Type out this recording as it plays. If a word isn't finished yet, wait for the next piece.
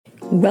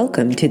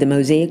Welcome to the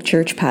Mosaic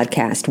Church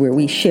podcast, where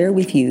we share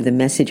with you the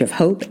message of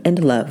hope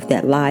and love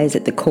that lies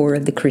at the core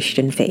of the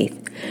Christian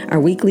faith. Our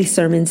weekly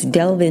sermons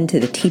delve into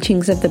the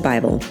teachings of the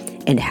Bible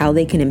and how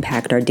they can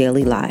impact our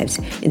daily lives,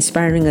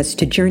 inspiring us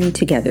to journey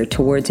together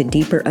towards a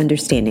deeper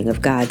understanding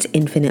of God's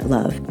infinite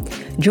love.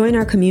 Join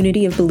our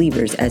community of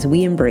believers as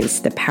we embrace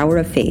the power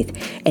of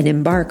faith and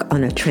embark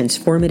on a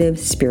transformative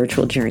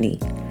spiritual journey.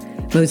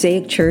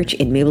 Mosaic Church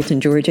in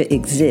Mableton, Georgia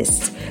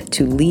exists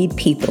to lead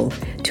people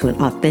to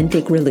an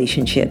authentic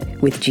relationship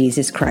with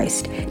Jesus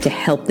Christ to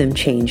help them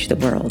change the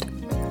world.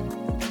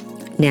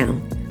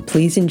 Now,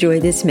 please enjoy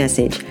this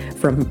message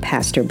from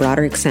Pastor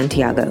Broderick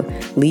Santiago,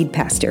 lead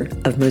pastor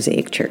of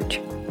Mosaic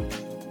Church.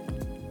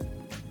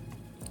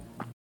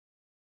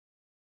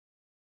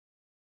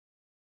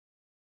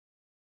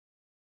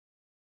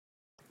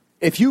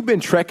 If you've been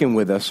trekking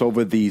with us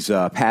over these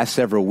past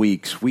several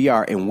weeks, we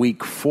are in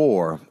week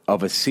 4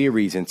 of a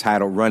series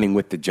entitled Running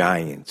with the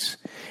Giants.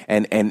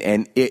 And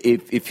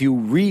if you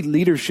read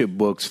leadership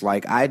books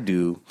like I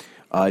do,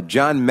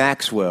 John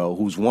Maxwell,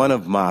 who's one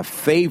of my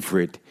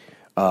favorite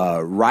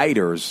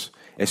writers,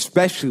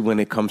 especially when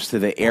it comes to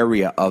the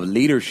area of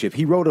leadership,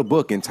 he wrote a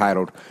book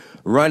entitled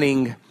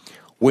Running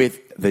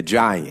with the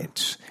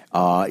Giants.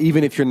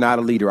 Even if you're not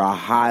a leader, I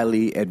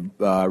highly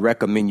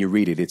recommend you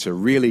read it. It's a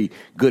really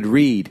good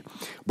read.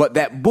 But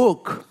that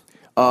book,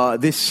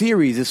 this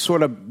series is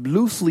sort of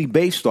loosely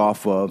based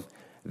off of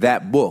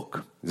that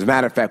book. As a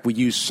matter of fact, we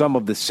use some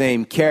of the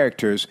same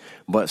characters,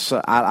 but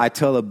I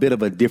tell a bit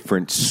of a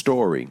different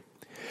story.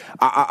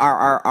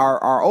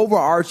 Our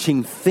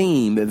overarching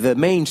theme, the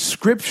main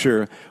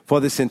scripture for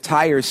this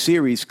entire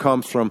series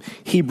comes from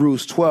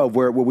Hebrews 12,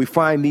 where we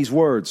find these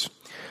words.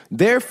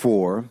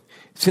 Therefore,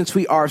 since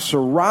we are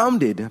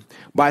surrounded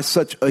by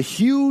such a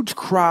huge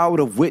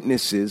crowd of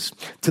witnesses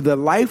to the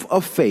life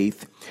of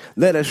faith,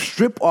 let us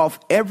strip off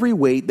every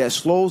weight that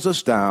slows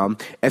us down,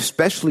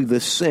 especially the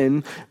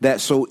sin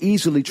that so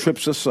easily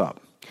trips us up.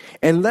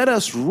 And let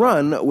us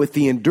run with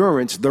the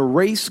endurance the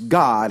race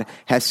God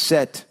has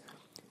set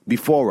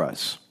before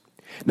us.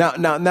 Now,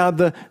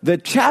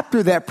 the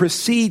chapter that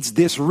precedes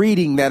this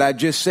reading that I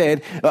just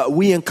said,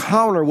 we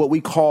encounter what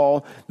we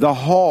call the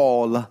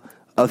hall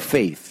of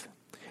faith.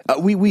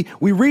 We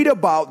read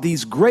about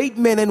these great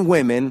men and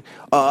women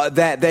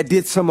that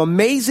did some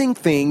amazing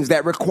things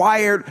that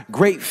required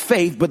great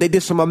faith, but they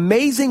did some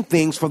amazing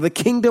things for the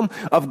kingdom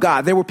of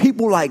God. There were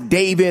people like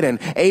David and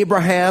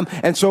Abraham.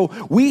 And so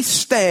we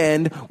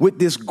stand with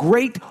this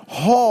great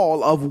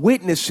hall of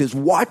witnesses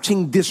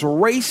watching this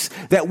race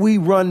that we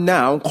run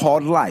now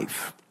called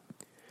life.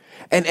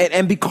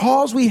 And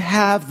because we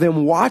have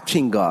them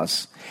watching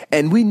us,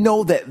 and we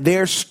know that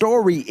their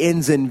story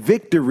ends in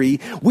victory,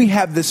 we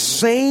have the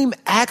same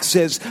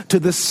access to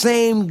the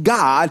same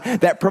God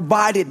that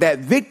provided that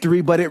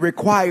victory, but it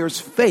requires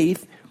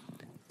faith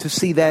to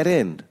see that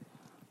end.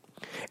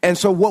 And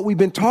so what we've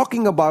been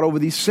talking about over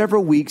these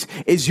several weeks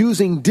is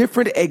using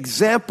different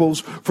examples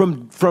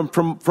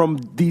from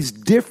these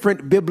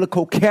different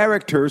biblical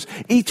characters,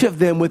 each of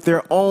them with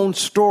their own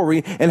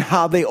story and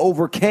how they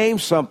overcame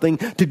something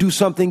to do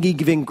something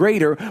even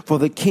greater for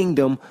the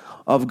kingdom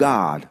of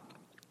God.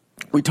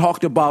 We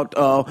talked about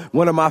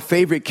one of my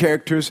favorite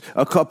characters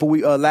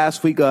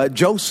last week,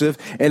 Joseph,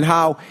 and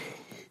how,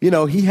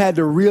 he had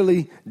to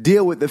really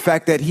deal with the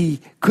fact that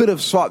he could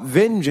have sought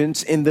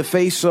vengeance in the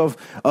face of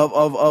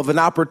an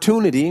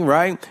opportunity,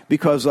 right?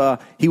 Because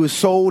he was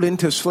sold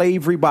into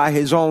slavery by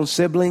his own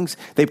siblings.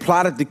 They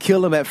plotted to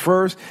kill him at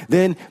first.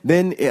 Then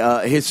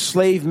his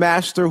slave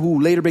master, who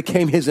later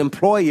became his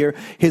employer,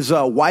 his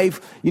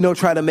wife,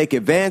 tried to make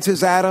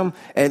advances at him.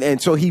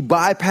 And so he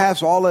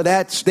bypassed all of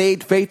that,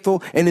 stayed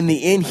faithful. And in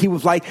the end, he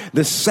was like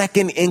the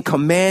second in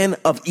command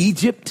of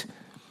Egypt.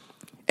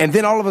 And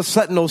then all of a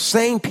sudden, those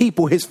same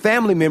people, his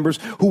family members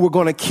who were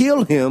going to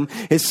kill him,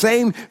 his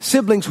same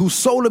siblings who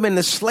sold him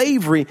into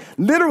slavery,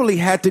 literally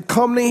had to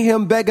come to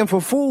him begging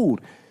for food.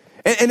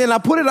 And then I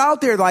put it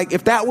out there, like,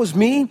 if that was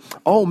me,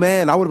 oh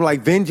man, I would have been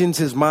like, vengeance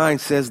is mine,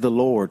 says the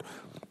Lord.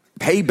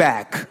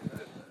 Payback.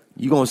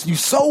 You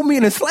sold me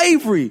into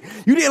slavery.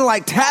 You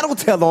didn't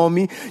tattletale on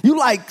me.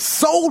 You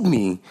sold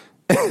me.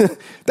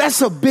 That's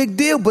a big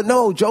deal. But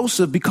no,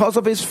 Joseph, because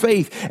of his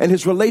faith and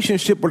his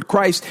relationship with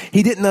Christ,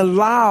 he didn't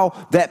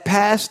allow that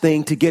past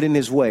thing to get in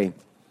his way.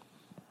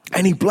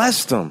 And he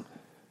blessed him.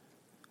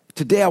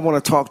 Today, I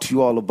want to talk to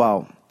you all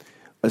about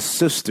a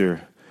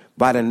sister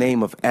by the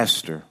name of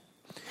Esther.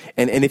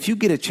 And if you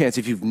get a chance,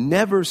 if you've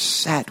never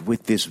sat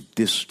with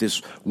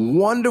this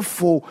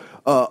wonderful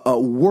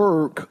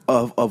work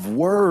of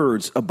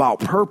words about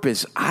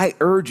purpose, I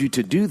urge you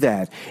to do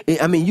that.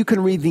 I mean, you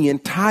can read the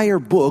entire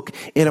book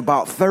in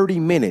about 30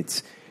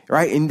 minutes,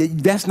 right? And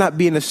that's not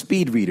being a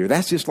speed reader.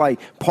 That's just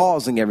like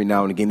pausing every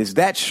now and again. It's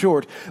that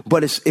short,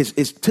 but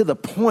it's to the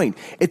point.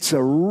 It's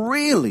a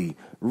really,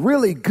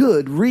 really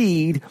good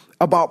read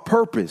about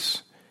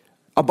purpose.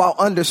 About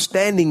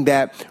understanding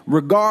that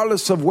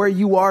regardless of where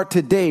you are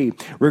today,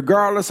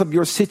 regardless of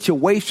your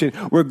situation,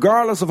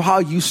 regardless of how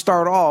you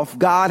start off,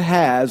 God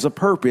has a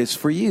purpose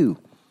for you.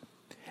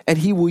 and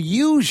he will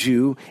use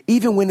you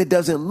even when it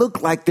doesn't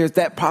look like there's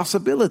that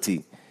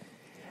possibility.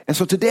 And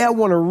so today I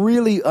want to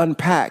really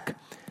unpack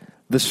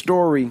the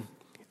story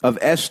of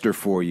Esther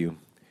for you.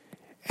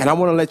 And I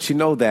want to let you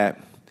know that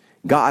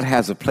God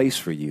has a place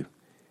for you.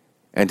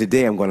 And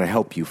today I'm going to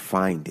help you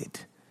find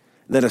it.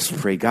 Let us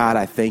pray. God,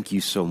 I thank you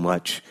so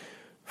much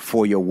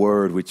for your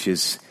word, which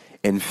is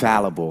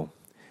infallible.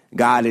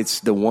 God, it's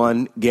the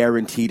one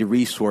guaranteed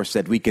resource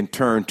that we can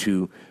turn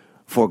to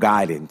for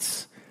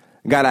guidance.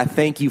 God, I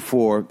thank you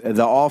for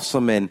the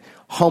awesome and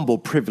humble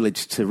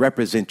privilege to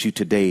represent you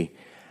today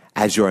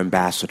as your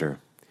ambassador.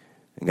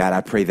 And God,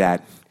 I pray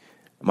that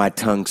my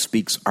tongue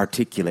speaks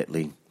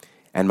articulately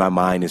and my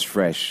mind is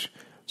fresh,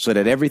 so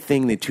that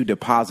everything that you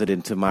deposit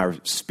into my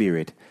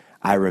spirit,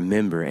 I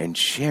remember and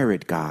share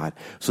it, God,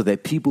 so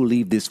that people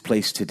leave this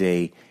place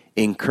today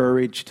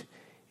encouraged,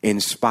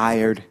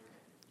 inspired,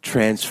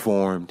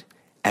 transformed,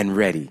 and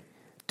ready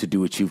to do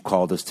what you've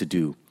called us to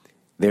do.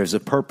 There's a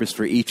purpose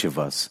for each of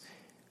us.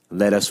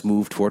 Let us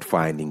move toward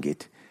finding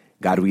it.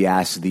 God, we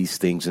ask these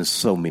things and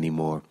so many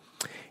more.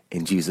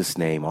 In Jesus'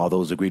 name, all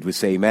those agreed would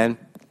say amen.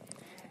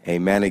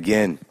 Amen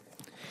again.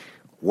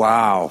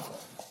 Wow.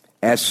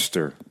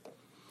 Esther.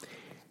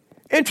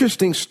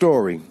 Interesting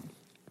story.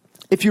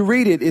 If you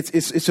read it,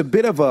 it's a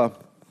bit of a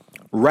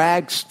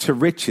rags to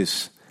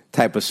riches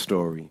type of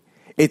story.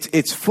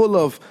 It's full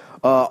of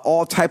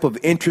all type of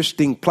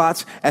interesting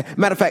plots.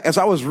 Matter of fact, as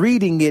I was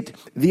reading it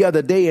the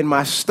other day in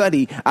my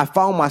study, I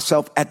found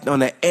myself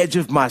on the edge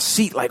of my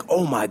seat, like,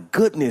 oh my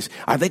goodness,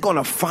 are they going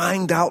to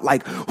find out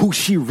like who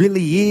she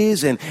really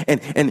is? And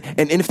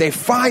if they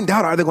find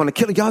out, are they going to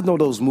kill her? Y'all know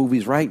those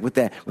movies, right? With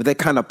that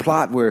kind of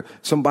plot where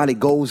somebody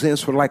goes in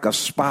sort of like a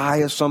spy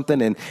or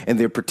something, and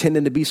they're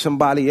pretending to be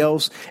somebody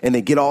else, and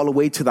they get all the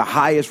way to the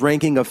highest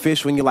ranking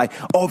official, and you're like,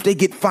 oh, if they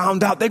get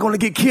found out, they're going to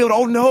get killed.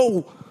 Oh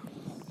no.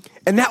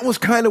 And that was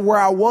kind of where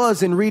I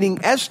was in reading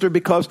Esther,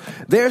 because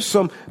there's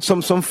some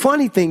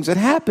funny things that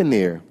happen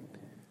there.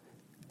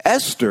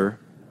 Esther,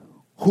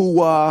 who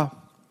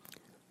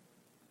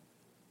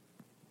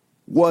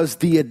was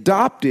the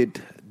adopted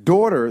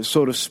daughter,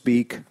 so to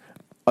speak,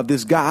 of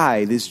this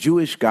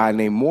Jewish guy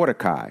named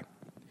Mordecai.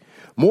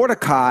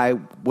 Mordecai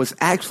was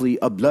actually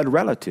a blood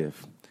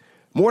relative.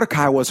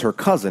 Mordecai was her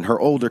cousin, her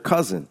older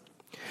cousin.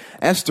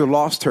 Esther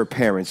lost her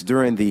parents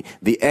during the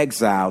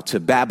exile to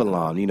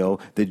Babylon. You know,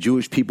 the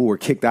Jewish people were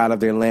kicked out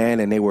of their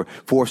land and they were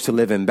forced to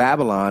live in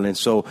Babylon. And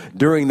so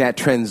during that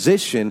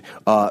transition,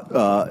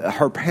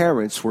 her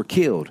parents were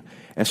killed.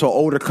 And so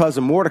older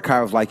cousin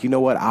Mordecai was like, you know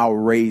what, I'll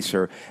raise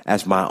her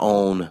as my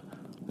own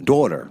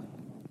daughter.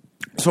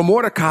 So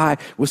Mordecai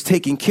was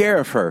taking care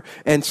of her.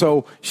 And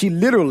so she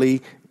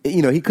literally,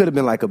 you know, he could have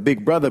been like a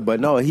big brother, but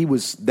no, he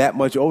was that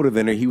much older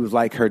than her. He was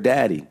like her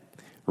daddy,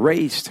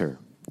 raised her.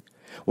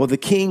 Well, the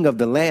king of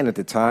the land at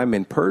the time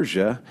in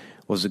Persia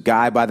was a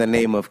guy by the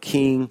name of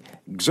King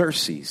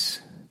Xerxes.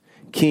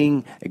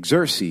 King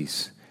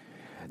Xerxes.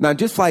 Now,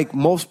 just like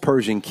most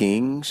Persian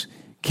kings,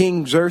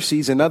 King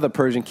Xerxes and other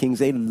Persian kings,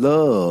 they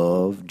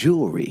love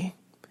jewelry.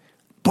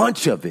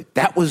 Bunch of it.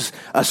 That was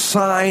a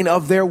sign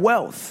of their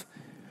wealth.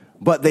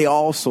 But they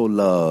also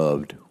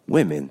loved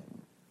women.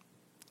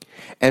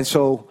 And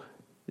so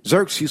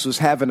Xerxes was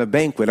having a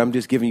banquet. I'm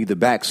just giving you the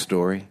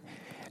backstory.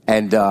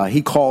 And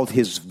he called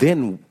his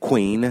then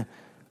queen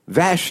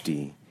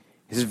Vashti.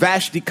 He says,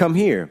 Vashti, come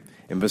here.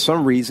 And for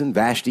some reason,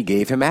 Vashti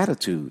gave him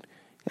attitude.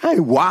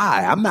 Hey,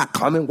 why? I'm not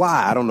coming.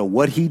 Why? I don't know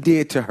what he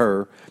did to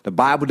her. The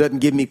Bible doesn't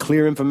give me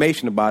clear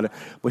information about it.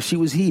 But she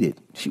was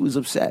heated. She was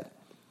upset.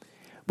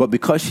 But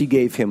because she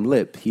gave him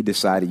lip, he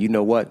decided, you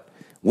know what?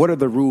 What are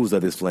the rules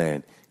of this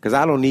land? Because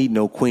I don't need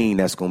no queen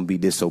that's going to be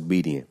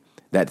disobedient,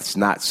 that's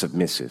not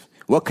submissive.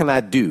 What can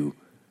I do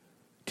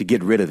to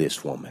get rid of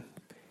this woman?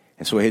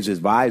 And so his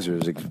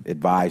advisors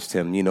advised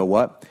him, you know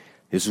what?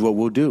 This is what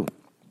we'll do.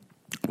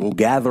 We'll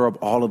gather up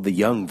all of the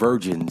young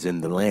virgins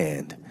in the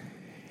land.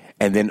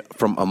 And then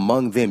from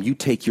among them, you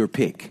take your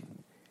pick.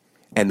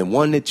 And the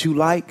one that you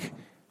like,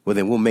 well,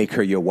 then we'll make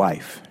her your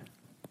wife.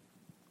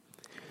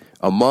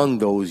 Among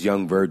those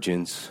young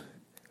virgins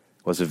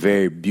was a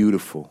very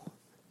beautiful,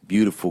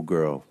 beautiful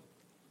girl,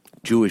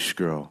 Jewish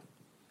girl.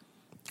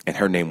 And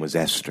her name was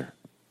Esther.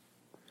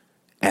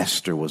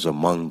 Esther was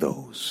among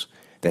those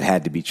that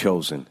had to be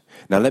chosen.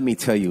 Now, let me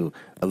tell you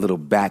a little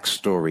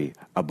backstory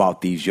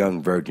about these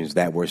young virgins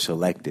that were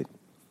selected.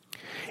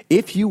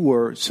 If you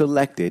were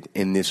selected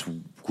in this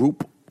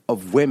group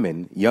of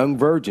women, young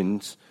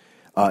virgins,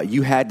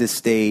 you had to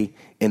stay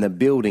in a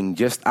building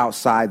just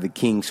outside the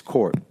king's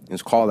court.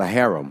 It's called a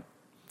harem.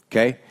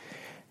 Okay?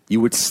 You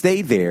would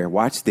stay there,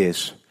 watch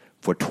this,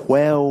 for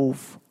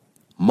 12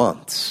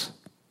 months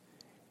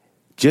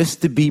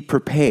just to be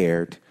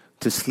prepared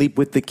to sleep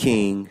with the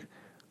king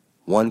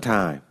one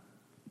time.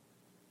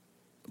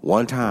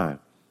 One time.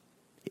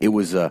 It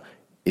was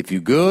if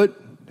you're good,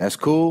 that's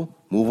cool,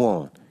 move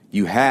on.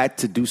 You had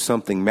to do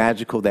something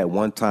magical that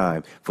one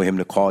time for him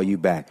to call you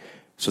back.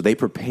 So they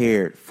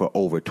prepared for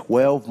over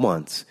 12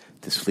 months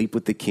to sleep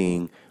with the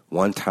king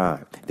one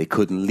time. They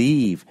couldn't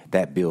leave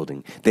that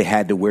building. They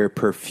had to wear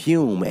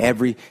perfume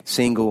every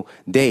single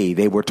day.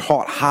 They were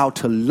taught how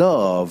to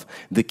love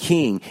the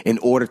king in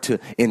order to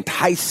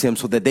entice him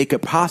so that they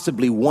could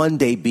possibly one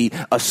day be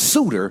a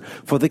suitor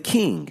for the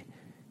king.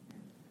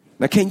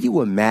 Now, can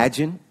you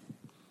imagine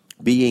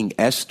being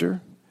Esther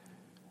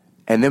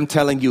and them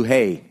telling you,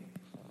 hey,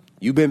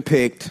 you've been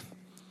picked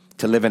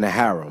to live in a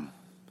harem?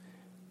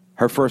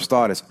 Her first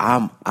thought is,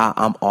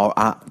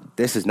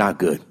 this is not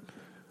good.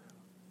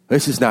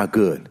 This is not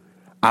good.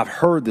 I've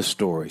heard the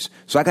stories.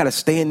 So I got to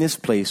stay in this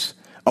place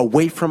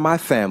away from my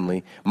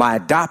family, my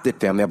adopted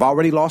family. I've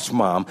already lost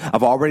mom.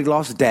 I've already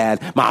lost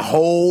dad. My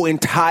whole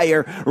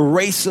entire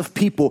race of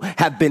people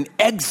have been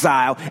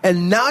exiled.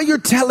 And now you're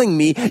telling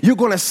me you're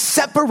going to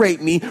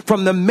separate me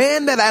from the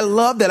man that I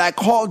love, that I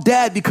call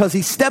dad, because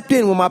he stepped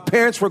in when my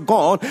parents were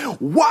gone.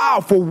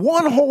 Wow, for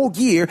one whole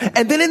year.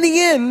 And then in the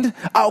end,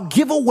 I'll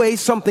give away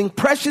something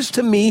precious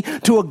to me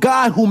to a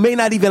guy who may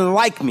not even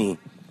like me.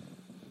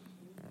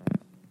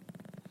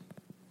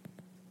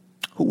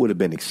 Who would have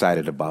been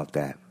excited about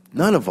that?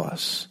 None of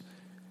us.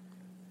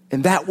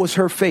 And that was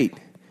her fate.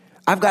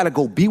 I've got to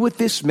go be with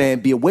this man,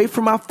 be away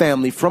from my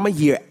family from a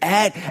year,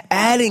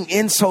 adding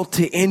insult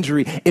to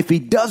injury. If he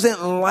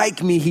doesn't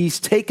like me, he's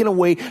taken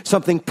away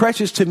something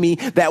precious to me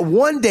that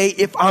one day,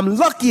 if I'm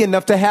lucky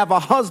enough to have a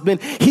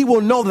husband, he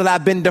will know that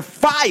I've been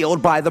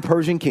defiled by the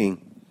Persian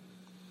king.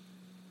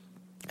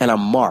 And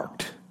I'm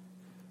marked.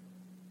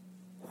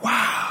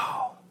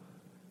 Wow.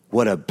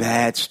 What a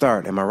bad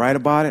start. Am I right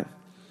about it?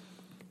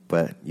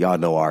 But y'all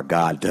know our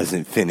God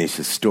doesn't finish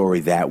a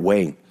story that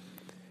way.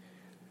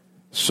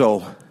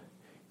 So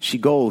she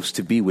goes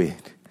to be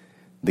with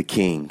the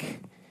king.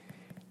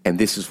 And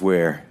this is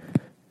where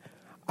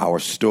our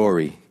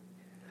story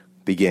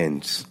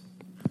begins.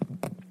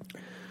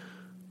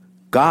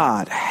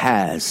 God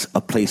has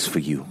a place for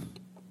you.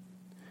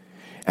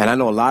 And I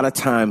know a lot of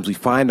times we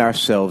find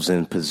ourselves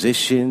in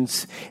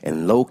positions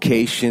and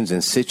locations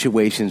and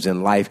situations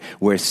in life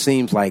where it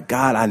seems like,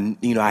 God,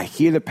 I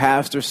hear the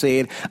pastor say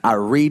it, I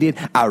read it,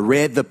 I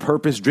read The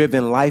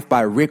Purpose-Driven Life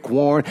by Rick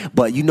Warren,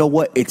 but you know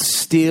what? It's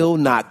still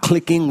not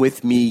clicking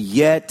with me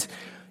yet.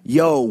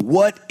 Yo,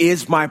 what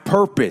is my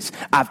purpose?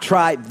 I've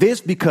tried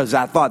this because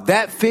I thought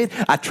that fit.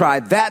 I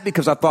tried that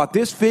because I thought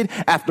this fit.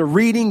 After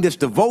reading this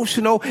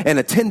devotional and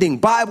attending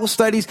Bible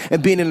studies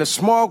and being in a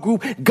small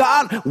group,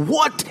 God,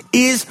 what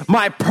is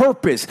my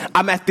purpose?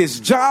 I'm at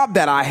this job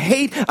that I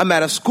hate. I'm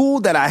at a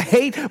school that I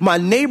hate. My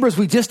neighbors,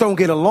 we just don't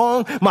get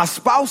along. My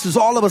spouse is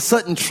all of a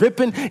sudden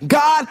tripping.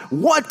 God,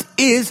 what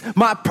is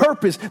my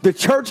purpose? The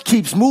church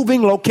keeps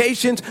moving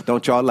locations.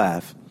 Don't y'all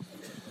laugh.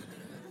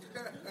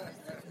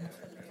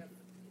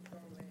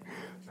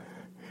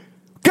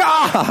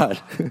 God,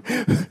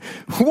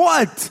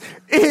 what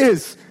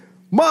is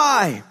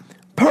my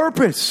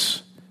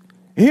purpose?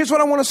 Here's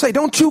what I want to say.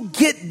 Don't you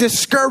get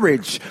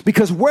discouraged,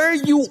 because where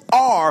you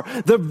are,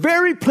 the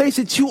very place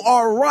that you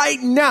are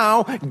right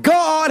now,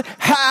 God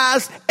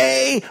has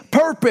a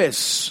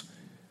purpose.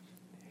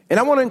 And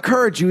I want to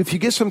encourage you, if you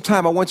get some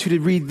time, I want you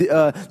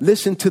to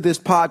listen to this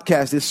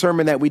podcast, this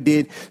sermon that we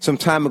did some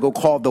time ago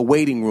called The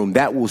Waiting Room.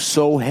 That will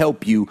so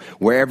help you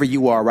wherever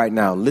you are right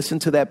now. Listen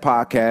to that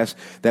podcast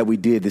that we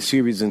did, the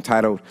series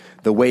entitled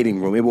The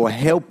Waiting Room. It will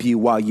help you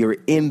while you're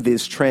in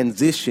this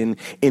transition,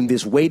 in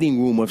this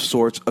waiting room of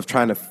sorts, of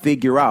trying to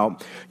figure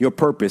out your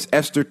purpose.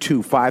 Esther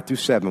 2,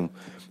 5-7.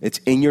 It's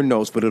in your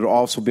notes, but it'll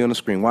also be on the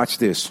screen. Watch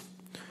this.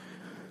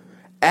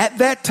 At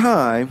that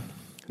time,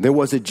 there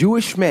was a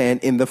Jewish man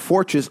in the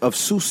fortress of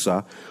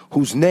Susa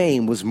whose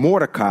name was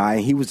Mordecai,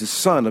 and he was the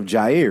son of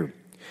Jair.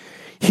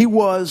 He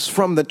was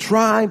from the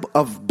tribe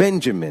of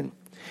Benjamin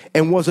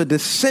and was a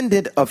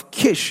descendant of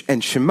Kish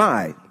and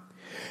Shimei.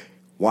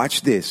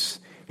 Watch this.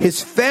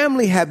 His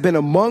family had been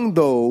among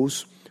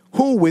those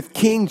who, with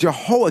King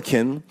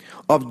Jehoiakim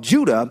of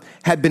Judah,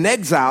 had been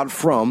exiled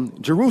from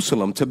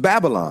Jerusalem to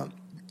Babylon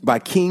by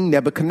King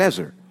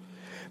Nebuchadnezzar.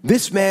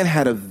 This man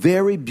had a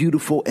very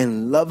beautiful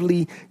and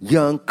lovely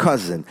young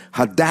cousin,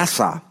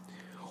 Hadassah,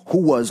 who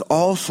was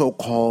also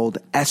called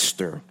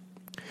Esther.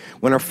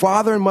 When her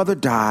father and mother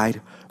died,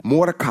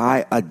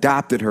 Mordecai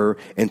adopted her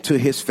into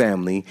his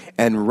family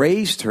and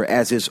raised her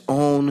as his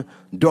own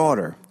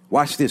daughter.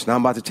 Watch this. Now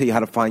I'm about to tell you how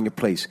to find your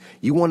place.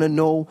 You want to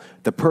know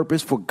the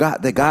purpose for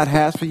God that God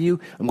has for you?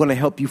 I'm going to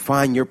help you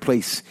find your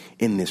place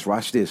in this.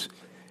 Watch this.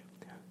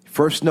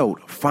 First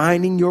note,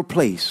 finding your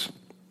place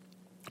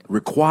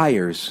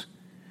requires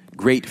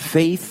great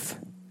faith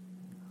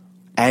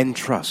and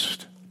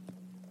trust.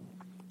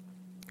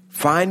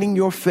 Finding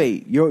your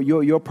faith,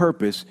 your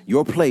purpose,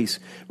 your place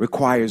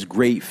requires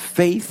great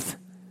faith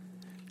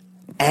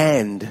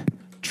and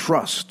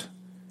trust.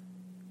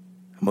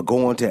 I'm going to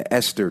go on to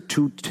Esther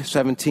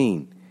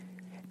 2:17.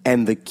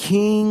 And the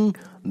king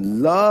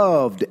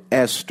loved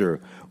Esther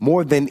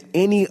more than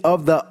any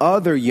of the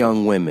other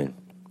young women.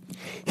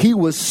 He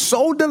was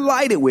so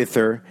delighted with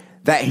her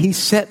that he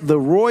set the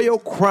royal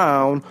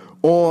crown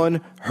on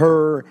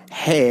her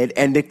head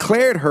and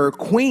declared her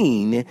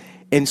queen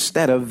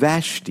instead of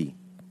Vashti.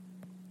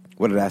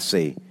 What did I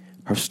say?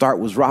 Her start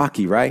was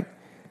rocky, right?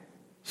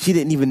 She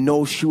didn't even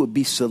know she would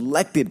be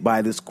selected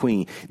by this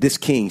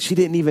king. She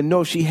didn't even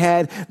know she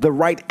had the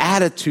right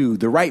attitude,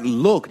 the right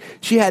look.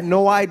 She had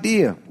no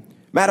idea.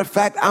 Matter of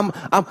fact,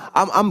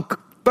 I'm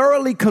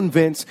thoroughly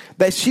convinced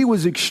that she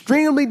was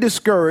extremely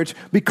discouraged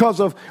because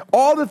of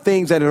all the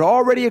things that had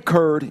already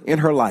occurred in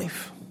her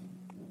life.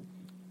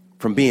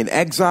 From being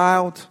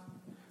exiled,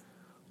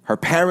 her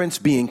parents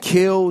being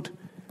killed,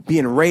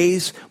 being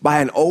raised by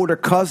an older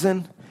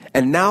cousin,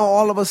 and now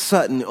all of a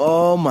sudden,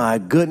 oh my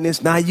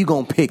goodness, now you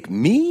gonna pick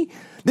me?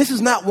 This is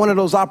not one of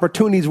those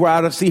opportunities where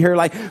I'd see her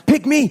like,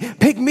 pick me,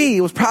 pick me.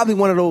 It was probably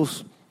one of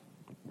those,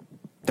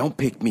 don't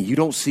pick me, you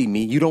don't see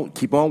me, you don't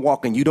keep on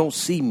walking, you don't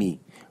see me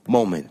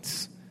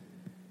moments.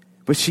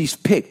 But she's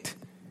picked.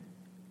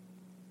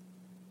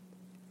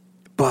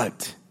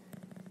 But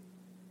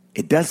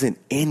it doesn't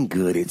end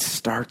good, it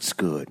starts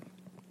good.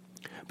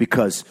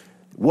 Because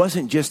it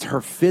wasn't just her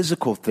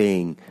physical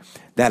thing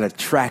that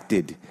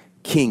attracted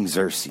King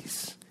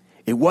Xerxes.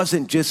 It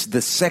wasn't just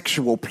the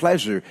sexual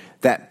pleasure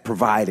that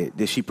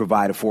she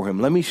provided for him.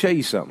 Let me show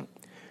you something.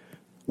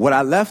 What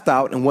I left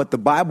out and what the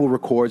Bible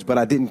records, but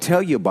I didn't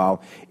tell you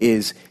about,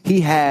 is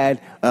he had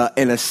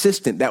an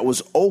assistant that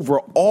was over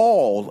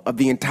all of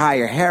the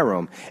entire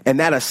harem. And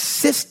that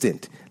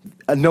assistant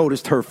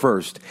noticed her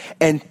first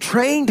and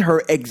trained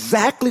her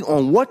exactly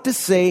on what to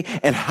say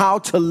and how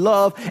to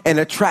love and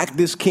attract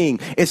this king.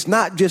 It's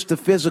not just the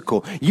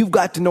physical. You've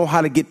got to know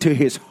how to get to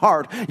his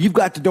heart. You've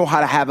got to know how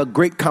to have a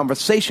great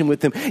conversation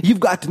with him. You've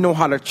got to know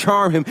how to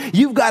charm him.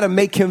 You've got to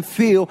make him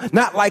feel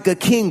not like a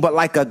king, but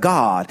like a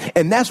god.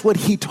 And that's what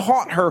he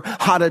taught her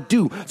how to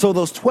do. So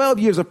those 12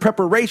 years of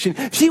preparation,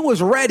 she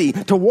was ready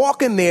to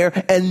walk in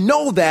there and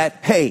know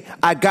that, hey,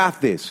 I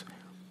got this.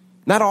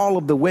 Not all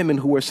of the women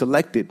who were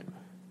selected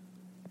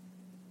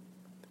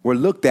were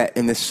looked at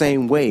in the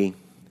same way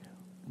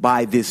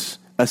by this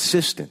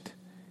assistant.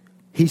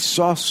 He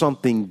saw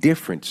something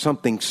different,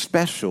 something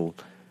special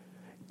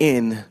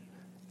in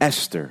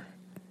Esther,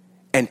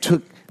 and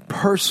took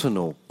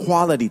personal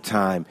quality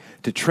time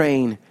to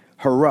train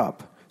her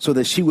up so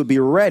that she would be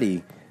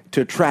ready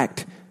to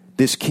attract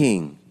this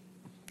king.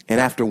 And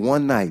after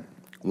one night,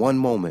 one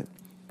moment,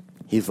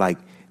 he's like,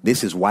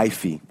 this is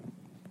wifey.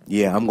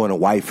 Yeah, I'm going to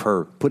wife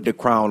her. Put the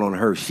crown on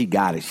her. She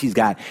got it. She's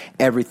got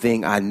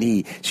everything I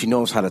need. She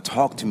knows how to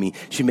talk to me.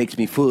 She makes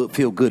me feel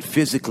good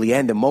physically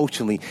and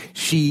emotionally.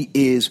 She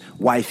is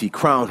wifey.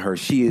 Crown her.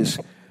 She is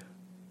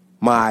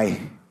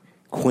my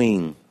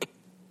queen.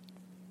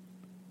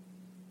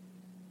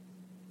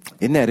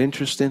 Isn't that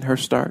interesting, her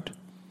start?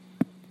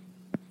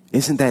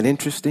 Isn't that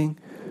interesting?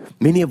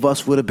 Many of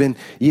us would have been,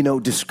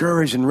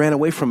 discouraged and ran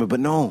away from it,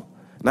 but no,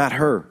 not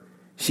her.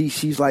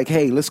 She's like,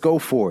 hey, let's go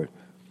for it.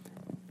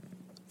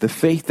 The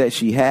faith that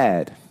she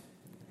had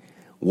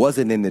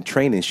wasn't in the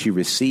training she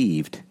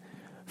received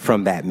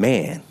from that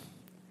man.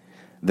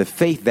 The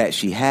faith that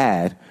she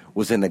had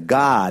was in the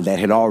God that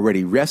had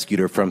already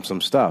rescued her from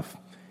some stuff.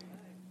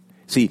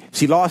 See,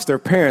 she lost her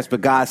parents,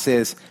 but God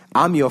says,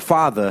 I'm your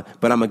father,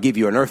 but I'm going to give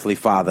you an earthly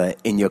father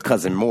in your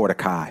cousin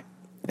Mordecai.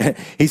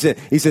 He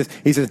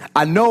says,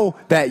 I know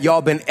that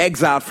y'all been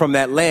exiled from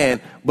that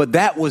land, but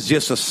that was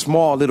just a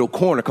small little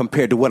corner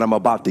compared to what I'm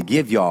about to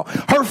give y'all.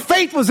 Her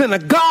faith was in a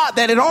God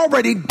that had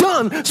already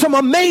done some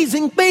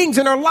amazing things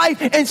in her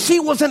life, and she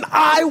was an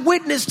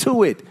eyewitness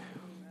to it.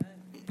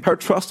 Her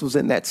trust was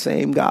in that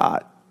same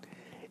God.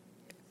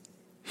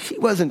 She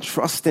wasn't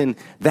trusting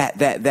that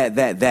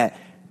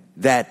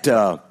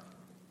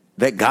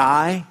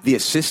guy, the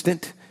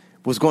assistant,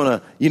 was going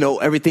to,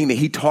 everything that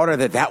he taught her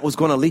that was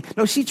going to lead.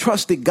 No, she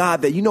trusted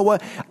God that, you know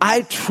what?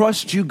 I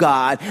trust you,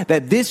 God,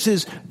 that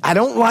I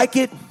don't like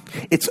it.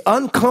 It's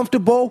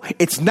uncomfortable.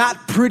 It's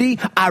not pretty.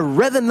 I'd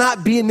rather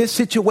not be in this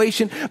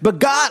situation. But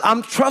God,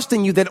 I'm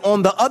trusting you that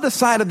on the other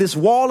side of this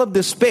wall of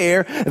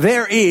despair,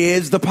 there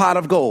is the pot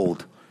of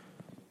gold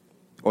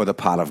or the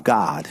pot of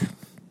God.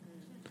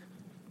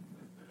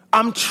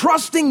 I'm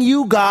trusting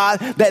you, God,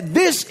 that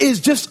this is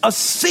just a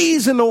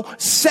seasonal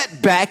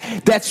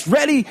setback that's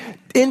ready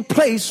in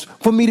place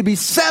for me to be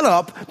set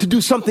up to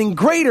do something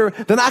greater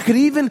than I could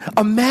even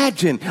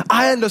imagine.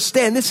 I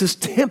understand this is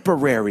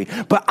temporary,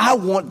 but I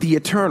want the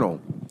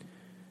eternal.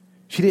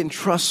 She didn't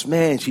trust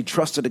man. She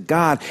trusted a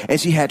God, and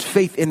she had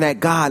faith in that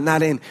God,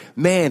 not in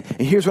man.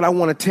 And here's what I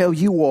want to tell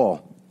you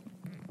all.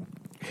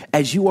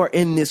 As you are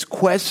in this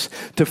quest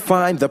to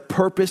find the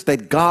purpose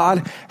that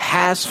God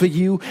has for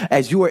you,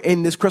 as you are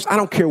in this quest, I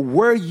don't care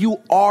where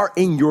you are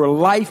in your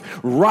life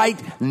right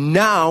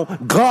now,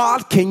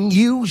 God can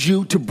use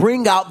you to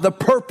bring out the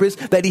purpose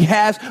that he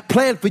has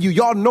planned for you.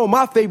 Y'all know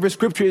my favorite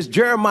scripture is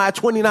Jeremiah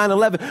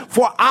 29:11.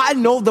 For I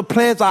know the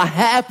plans I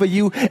have for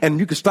you, and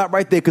you can stop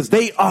right there because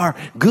they are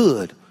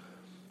good.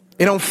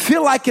 It don't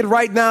feel like it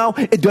right now.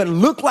 It doesn't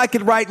look like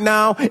it right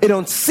now. It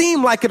don't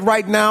seem like it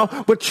right now.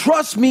 But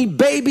trust me,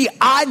 baby,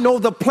 I know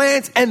the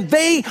plans and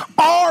they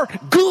are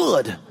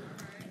good.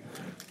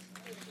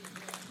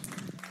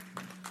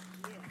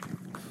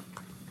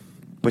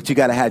 But you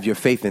got to have your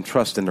faith and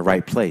trust in the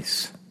right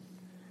place.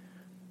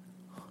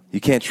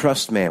 You can't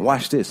trust man.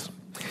 Watch this.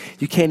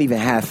 You can't even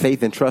have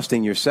faith and trust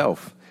in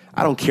yourself.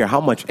 I don't care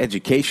how much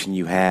education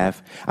you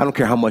have. I don't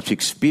care how much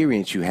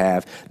experience you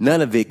have.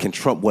 None of it can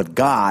trump what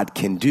God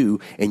can do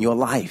in your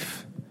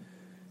life.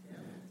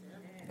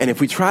 And if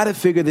we try to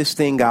figure this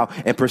thing out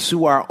and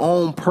pursue our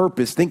own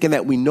purpose, thinking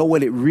that we know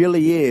what it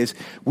really is,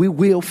 we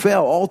will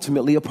fail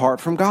ultimately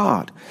apart from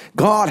God.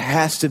 God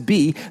has to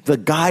be the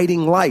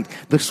guiding light.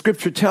 The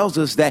scripture tells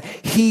us that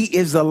he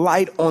is the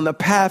light on the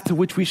path to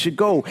which we should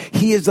go.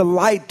 He is the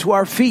light to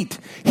our feet.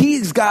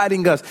 He's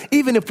guiding us.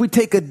 Even if we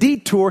take a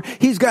detour,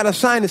 he's got a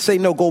sign to say,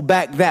 no, go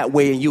back that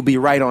way and you'll be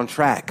right on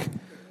track.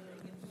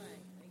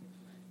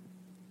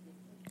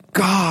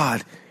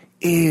 God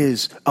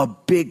is a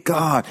big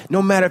God.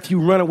 No matter if you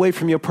run away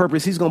from your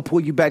purpose, he's going to pull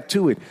you back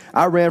to it.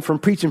 I ran from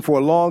preaching for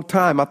a long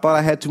time. I thought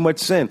I had too much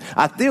sin.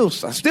 I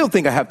still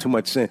think I have too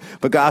much sin.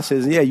 But God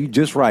says, yeah, you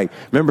just right.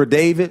 Remember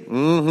David?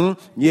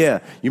 Yeah.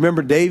 You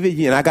remember David?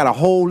 Yeah, and I got a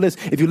whole list.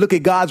 If you look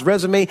at God's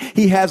resume,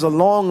 he has a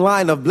long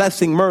line of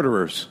blessing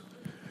murderers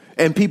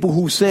and people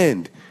who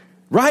sinned.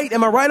 Right?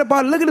 Am I right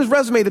about it? Look at his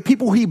resume. The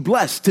people he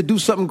blessed to do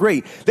something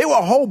great. They were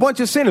a whole bunch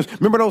of sinners.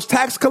 Remember those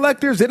tax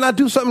collectors? Didn't I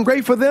do something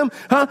great for them?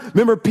 Huh?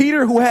 Remember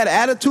Peter who had an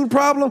attitude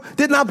problem?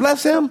 Didn't I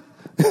bless him?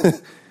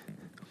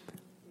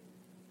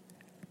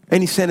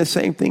 And he said the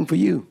same thing for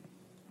you.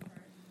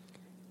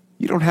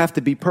 You don't have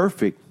to be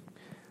perfect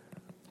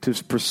to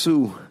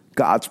pursue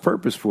God's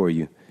purpose for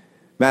you.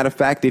 Matter of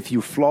fact, if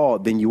you're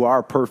flawed, then you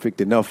are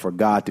perfect enough for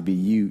God to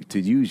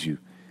use you.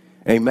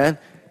 Amen.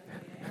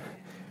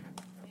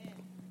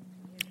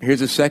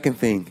 Here's the second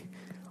thing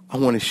I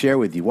want to share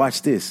with you.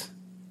 Watch this.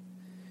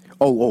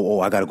 I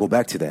got to go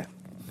back to that.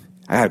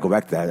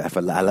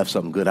 I left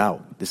something good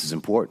out. This is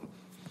important.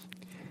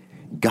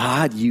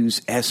 God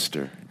used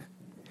Esther,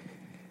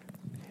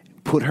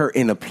 put her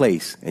in a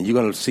place, and you're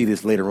going to see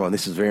this later on.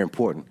 This is very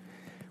important.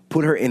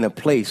 Put her in a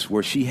place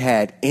where she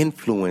had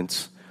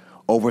influence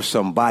over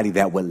somebody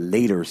that would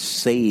later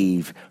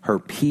save her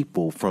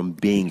people from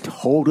being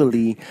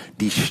totally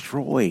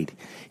destroyed.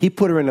 He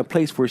put her in a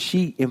place where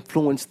she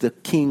influenced the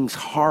king's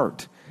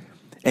heart.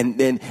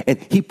 And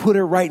he put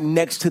her right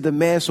next to the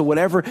man. So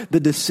whatever the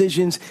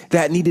decisions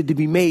that needed to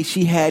be made,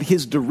 she had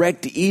his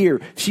direct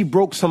ear. She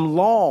broke some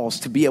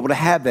laws to be able to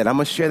have that. I'm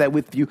going to share that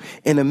with you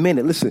in a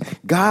minute. Listen,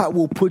 God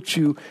will put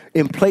you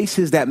in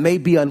places that may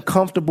be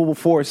uncomfortable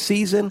for a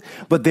season,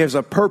 but there's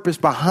a purpose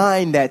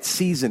behind that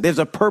season. There's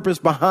a purpose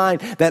behind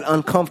that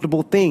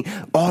uncomfortable thing.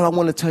 All I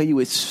want to tell you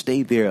is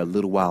stay there a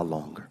little while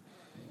longer.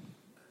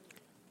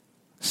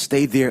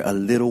 Stay there a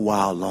little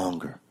while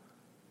longer.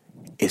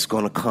 It's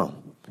going to come.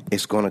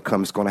 It's going to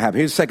come. It's going to happen.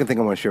 Here's the second thing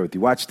I want to share with you.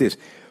 Watch this.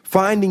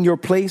 Finding your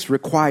place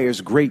requires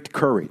great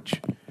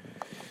courage.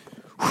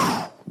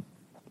 Whew.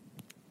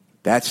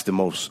 That's the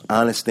most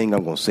honest thing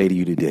I'm going to say to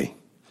you today.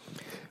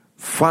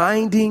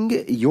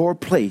 Finding your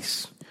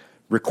place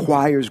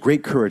requires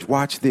great courage.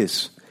 Watch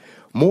this.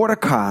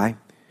 Mordecai,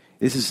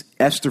 this is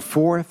Esther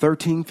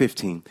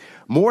 4:13-15.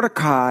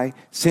 Mordecai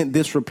sent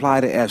this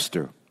reply to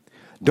Esther.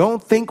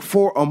 Don't think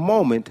for a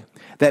moment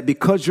that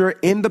because you're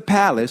in the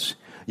palace,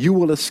 you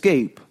will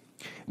escape.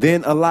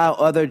 Then allow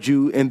other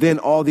Jews, and then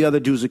all the other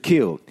Jews are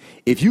killed.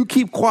 If you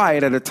keep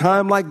quiet at a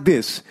time like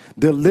this,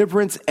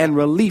 deliverance and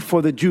relief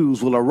for the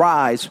Jews will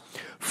arise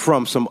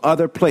from some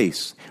other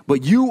place.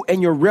 But you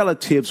and your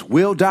relatives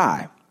will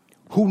die.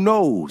 Who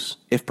knows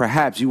if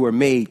perhaps you were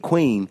made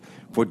queen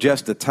for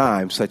just a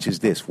time such as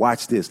this.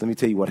 Watch this. Let me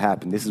tell you what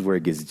happened. This is where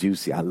it gets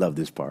juicy. I love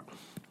this part.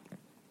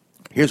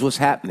 Here's what's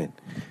happening.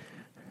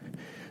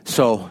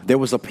 So there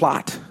was a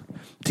plot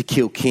to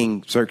kill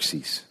King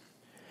Xerxes.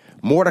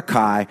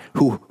 Mordecai,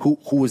 who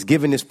was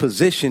given this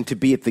position to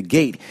be at the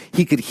gate,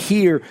 he could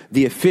hear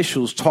the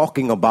officials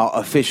talking about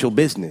official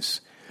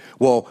business.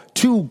 Well,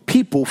 two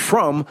people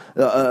from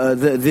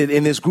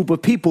in this group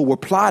of people were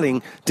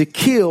plotting to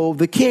kill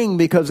the king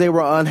because they were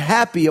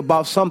unhappy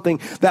about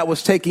something that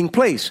was taking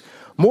place.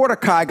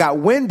 Mordecai got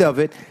wind of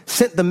it,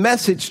 sent the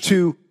message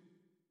to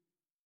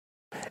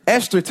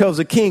Esther, tells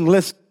the king,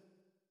 listen,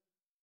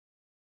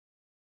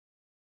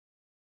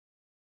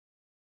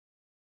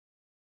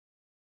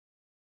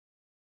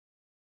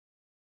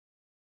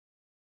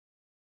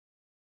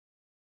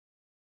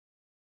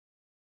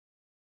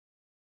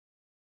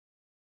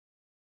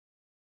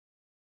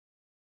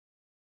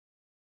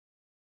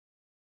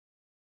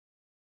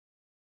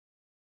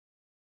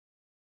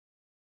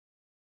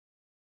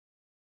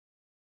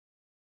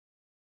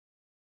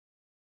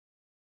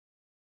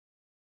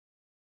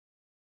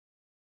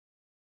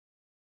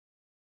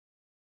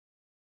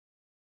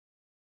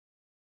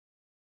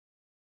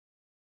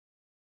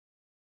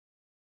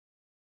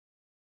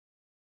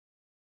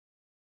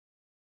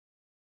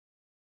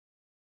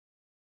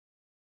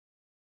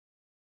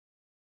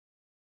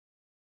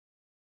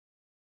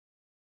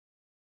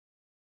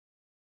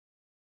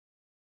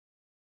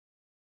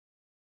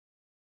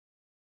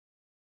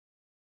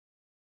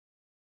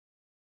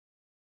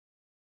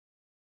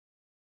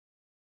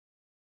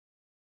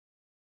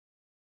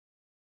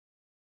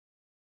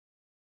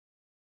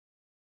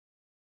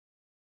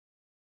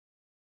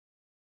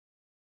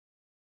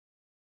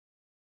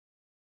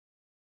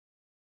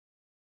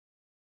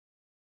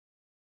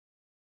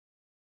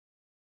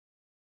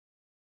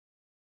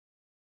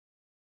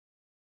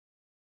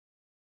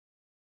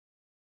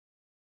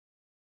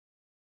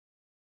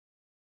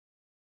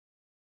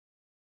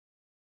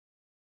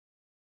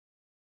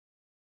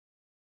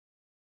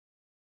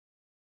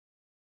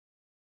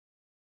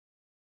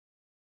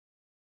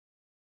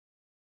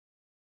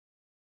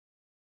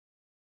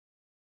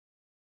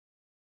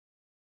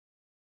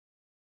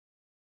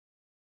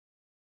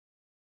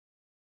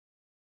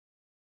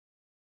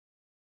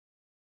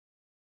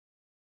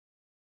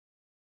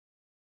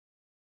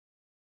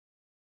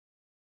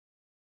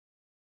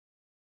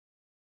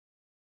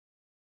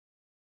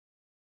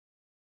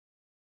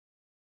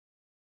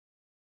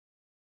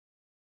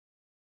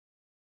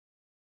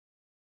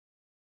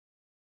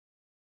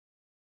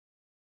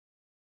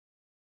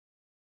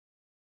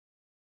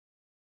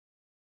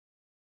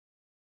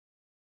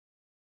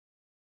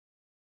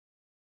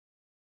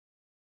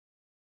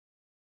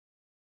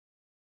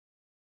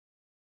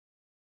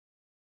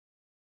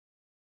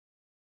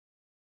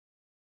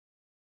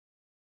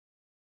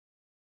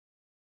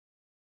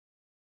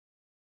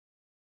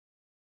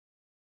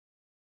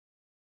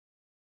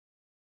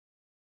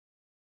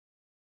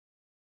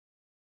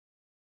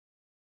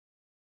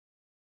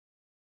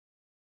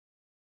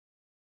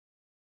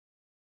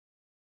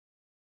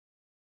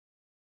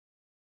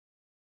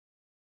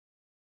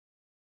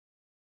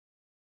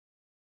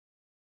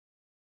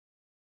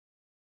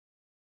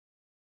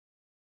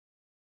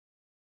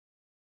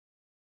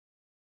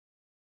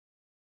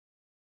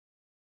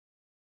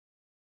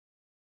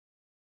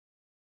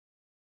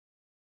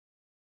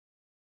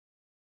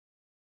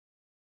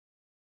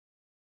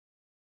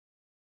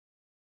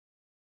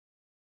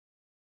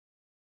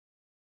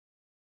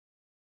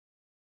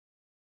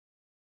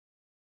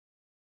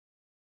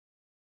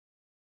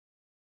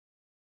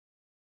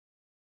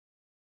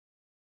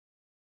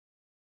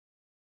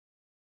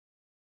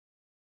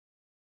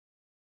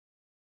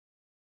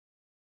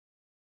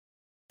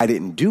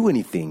 didn't do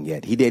anything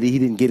yet. He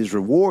didn't get his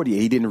reward yet.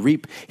 He didn't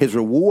reap his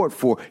reward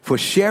for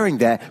sharing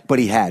that, but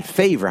he had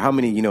favor. How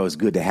many of you know it's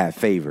good to have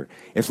favor?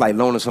 It's like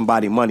loaning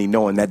somebody money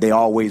knowing that they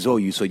always owe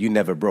you, so you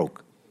never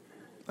broke.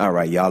 All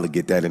right, y'all will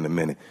get that in a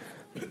minute.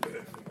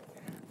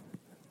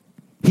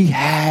 He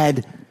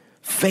had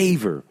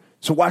favor.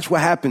 So watch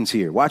what happens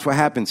here.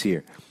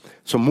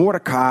 So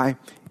Mordecai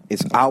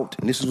is out,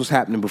 and this is what's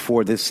happening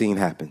before this scene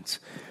happens.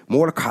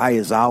 Mordecai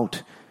is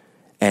out.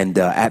 And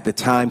at the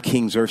time,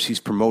 King Xerxes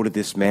promoted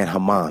this man,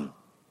 Haman,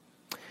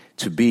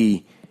 to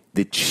be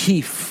the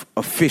chief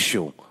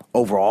official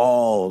over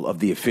all of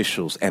the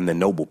officials and the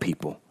noble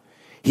people.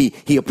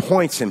 He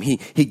appoints him. He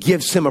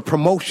gives him a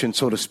promotion,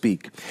 so to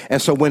speak.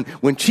 And so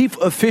when chief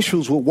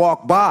officials would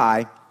walk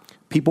by,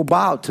 people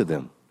bowed to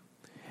them.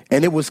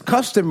 And it was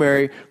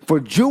customary for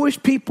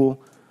Jewish people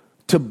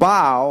to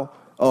bow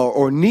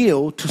or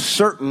kneel to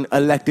certain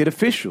elected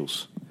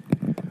officials.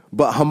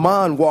 But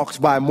Haman walks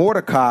by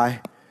Mordecai,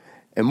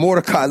 and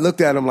Mordecai looked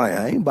at him like,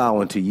 I ain't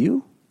bowing to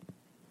you.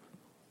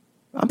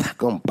 I'm not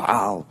going to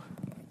bow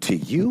to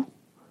you.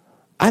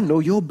 I know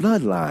your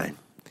bloodline.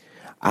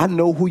 I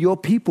know who your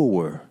people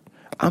were.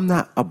 I'm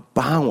not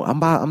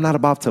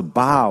about to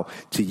bow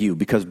to you,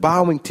 because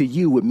bowing to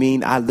you would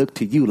mean I look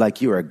to you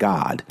like you're a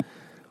god.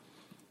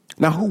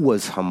 Now, who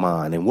was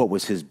Haman and what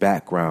was his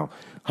background?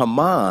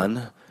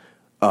 Haman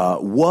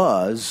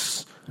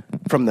was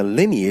from the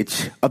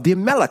lineage of the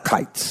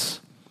Amalekites.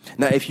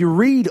 Now, if you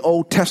read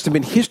Old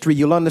Testament history,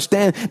 you'll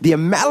understand the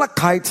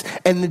Amalekites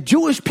and the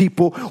Jewish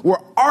people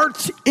were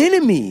arch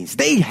enemies.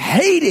 They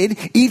hated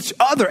each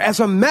other. As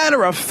a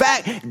matter of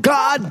fact,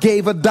 God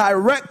gave a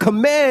direct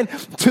command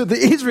to the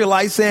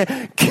Israelites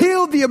saying,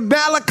 kill the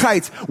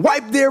Amalekites,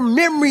 wipe their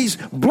memories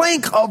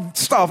blank of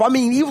stuff. I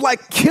mean, he was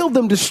like, kill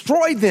them,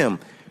 destroy them.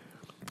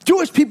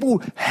 Jewish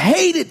people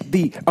hated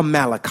the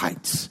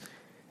Amalekites.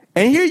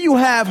 And here you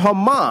have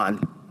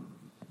Haman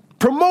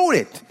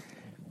promoted.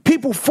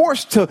 People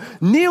forced to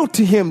kneel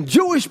to him,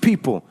 Jewish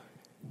people.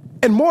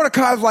 And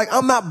Mordecai's like,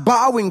 I'm not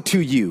bowing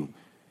to you.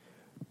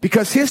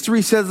 Because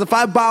history says if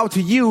I bow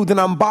to you, then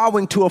I'm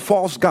bowing to a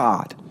false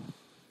god.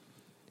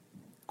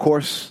 Of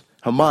course,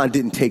 Haman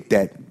didn't take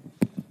that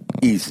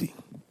easy.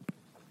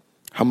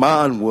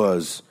 Haman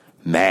was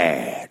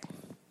mad,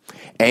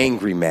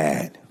 angry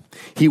mad.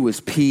 He was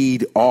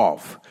peed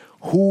off.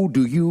 Who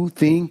do you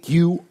think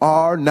you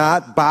are,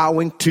 not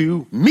bowing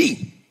to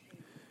me?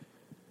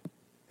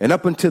 And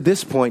up until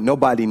this point,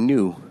 nobody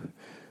knew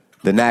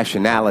the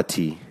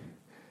nationality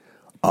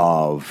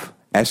of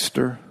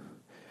Esther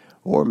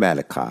or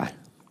Mordecai.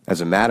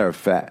 As a matter of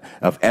fact,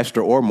 of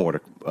Esther or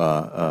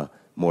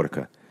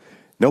Mordecai.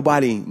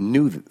 Nobody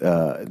knew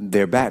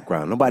their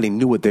background. Nobody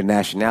knew what their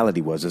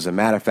nationality was. As a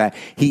matter of fact,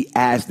 he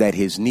asked that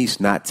his niece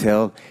not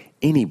tell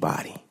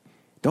anybody.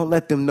 Don't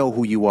let them know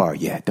who you are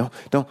yet.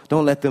 Don't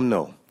let them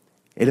know.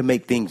 It'll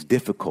make things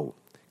difficult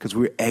because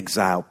we're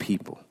exiled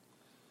people.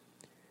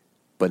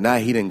 But now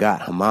he done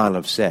got Haman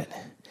upset.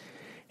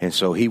 And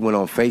so he went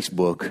on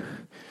Facebook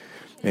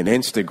and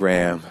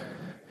Instagram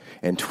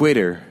and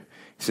Twitter.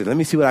 He said, let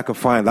me see what I can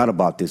find out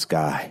about this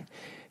guy.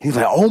 He's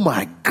like, oh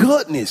my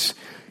goodness,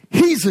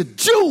 he's a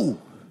Jew.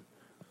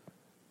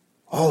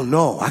 Oh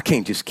no, I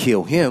can't just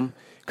kill him.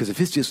 Because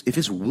if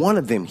it's one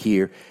of them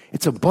here,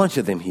 it's a bunch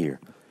of them here.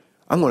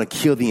 I'm going to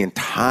kill the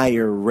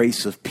entire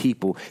race of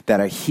people that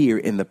are here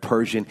in the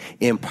Persian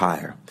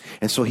Empire.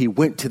 And so he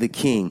went to the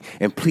king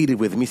and pleaded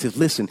with him. He says,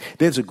 listen,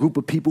 there's a group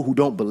of people who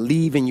don't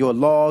believe in your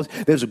laws.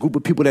 There's a group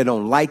of people that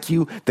don't like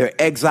you. They're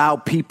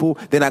exiled people.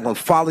 They're not going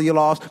to follow your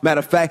laws. Matter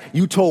of fact,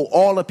 you told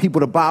all the people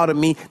to bow to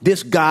me.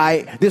 This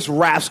guy, this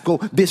rascal,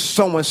 this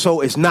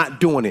so-and-so is not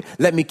doing it.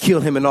 Let me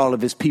kill him and all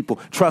of his people.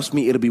 Trust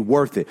me, it'll be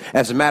worth it.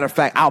 As a matter of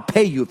fact, I'll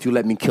pay you if you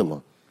let me kill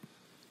him.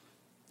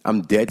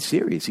 I'm dead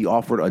serious. He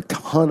offered a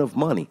ton of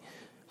money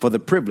for the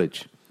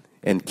privilege.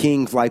 And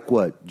kings like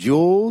what?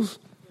 Jewels?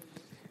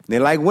 They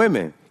like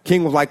women.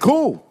 King was like,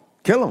 cool,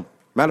 kill him.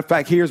 Matter of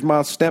fact, here's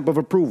my stamp of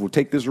approval.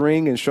 Take this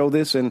ring and show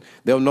this, and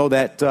they'll know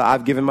that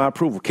I've given my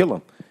approval. Kill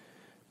him.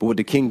 But what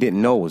the king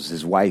didn't know was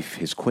his wife,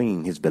 his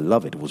queen, his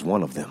beloved was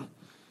one of them.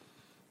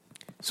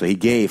 So he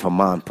gave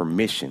Haman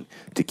permission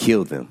to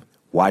kill them.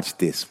 Watch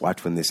this.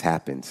 Watch when this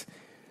happens.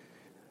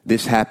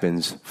 This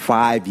happens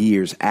 5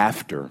 years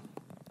after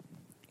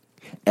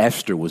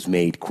Esther was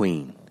made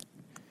queen.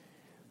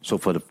 So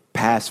for the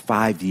past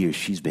 5 years,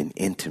 she's been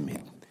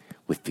intimate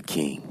with the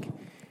king.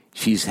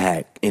 She's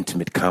had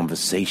intimate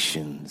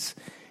conversations.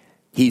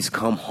 He's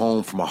come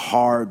home from a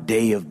hard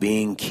day of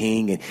being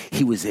king, and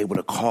he was able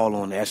to call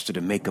on Esther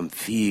to make him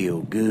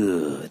feel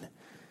good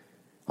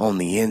on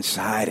the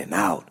inside and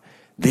out.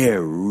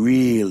 They're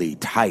really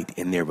tight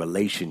in their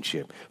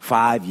relationship.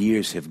 5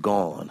 years have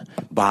gone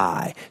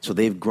by, so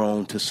they've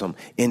grown to some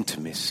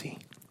intimacy.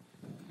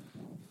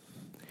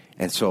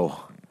 And so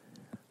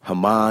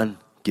Haman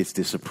gets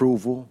this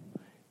approval,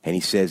 and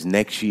he says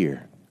next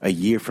year, a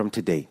year from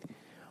today,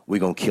 we're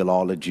going to kill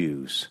all the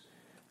Jews.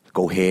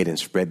 Go ahead and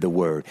spread the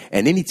word.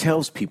 And then he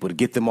tells people to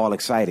get them all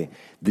excited.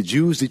 The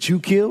Jews that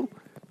you kill,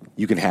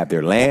 you can have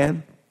their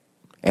land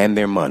and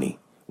their money,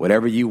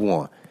 whatever you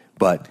want.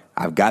 but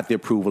I've got the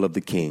approval of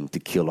the king to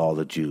kill all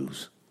the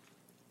Jews.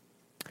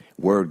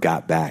 Word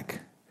got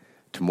back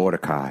to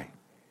Mordecai,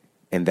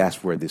 and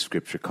that's where this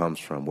scripture comes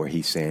from, where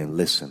he's saying,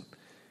 listen,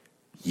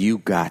 you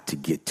got to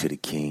get to the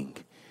king.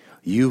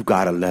 You've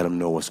got to let him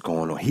know what's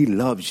going on. He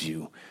loves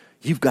you.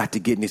 You've got to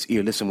get in his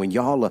ear. Listen, when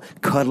y'all are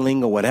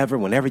cuddling or whatever,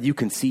 whenever you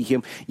can see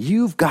him,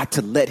 you've got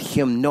to let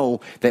him know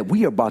that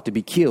we are about to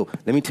be killed.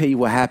 Let me tell you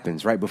what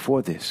happens right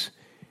before this.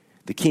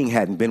 The king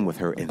hadn't been with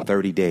her in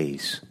 30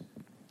 days.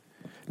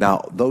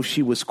 Now, though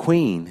she was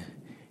queen,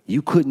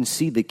 you couldn't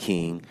see the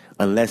king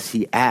unless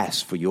he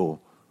asked for your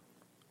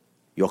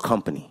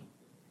company.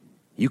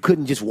 You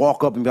couldn't just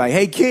walk up and be like,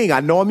 hey, king, I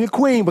know I'm your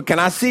queen, but can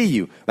I see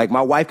you? Like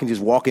my wife can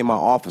just walk in my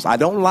office. I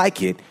don't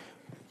like it.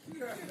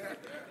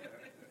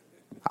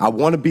 I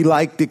want to be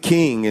like the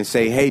king and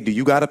say, hey, do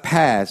you got a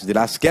pass? Did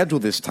I schedule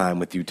this time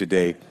with you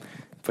today?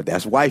 But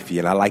that's wifey,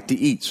 and I like to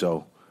eat,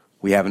 so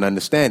we have an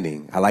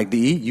understanding. I like to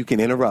eat. You can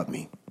interrupt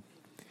me.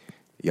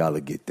 Y'all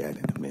will get that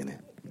in a minute.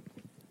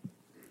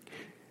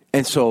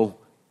 And so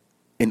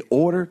in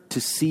order to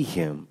see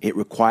him, it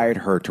required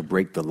her to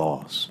break the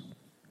laws.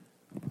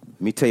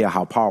 Let me tell you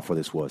how powerful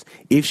this was.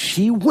 If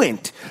she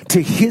went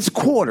to his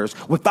quarters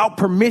without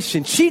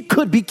permission, she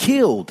could be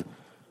killed.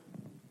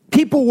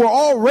 People were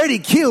already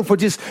killed for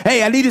just,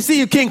 hey, I need to see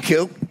you, king,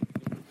 killed.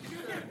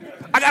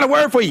 I got a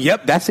word for you.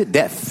 Yep, that's it,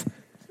 death.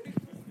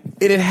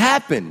 It had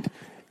happened.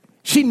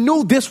 She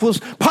knew this was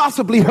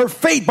possibly her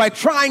fate by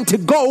trying to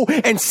go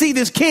and see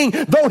this king.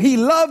 Though he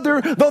loved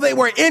her, though they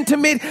were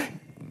intimate,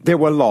 there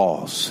were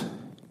laws.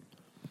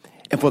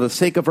 And for the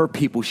sake of her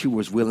people, she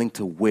was willing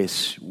to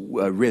risk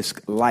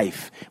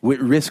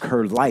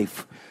her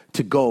life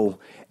to go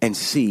and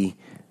see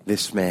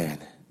this man.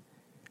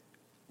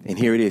 And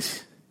here it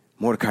is.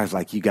 Mordecai's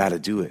like, you got to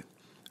do it,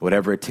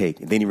 whatever it takes.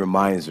 And then he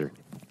reminds her,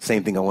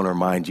 same thing I want to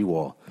remind you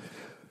all.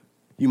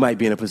 You might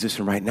be in a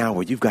position right now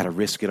where you've got to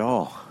risk it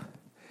all.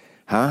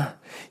 Huh?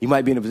 You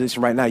might be in a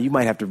position right now, you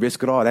might have to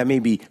risk it all. That may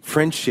be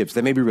friendships,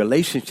 that may be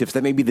relationships,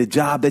 that may be the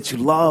job that you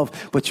love,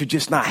 but you're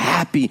just not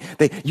happy.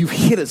 That you've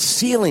hit a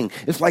ceiling.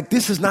 It's like,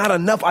 this is not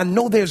enough. I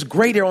know there's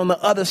greater on the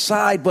other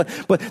side, but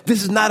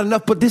this is not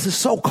enough, but this is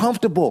so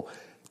comfortable.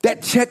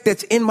 That check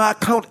that's in my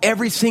account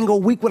every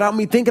single week without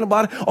me thinking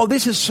about it, oh,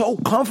 this is so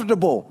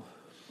comfortable.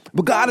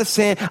 But God is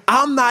saying,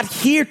 I'm not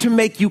here to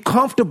make you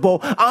comfortable.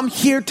 I'm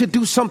here to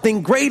do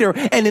something greater.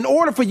 And in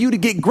order for you to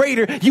get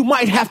greater, you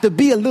might have to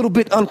be a little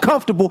bit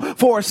uncomfortable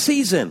for a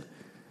season.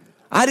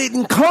 I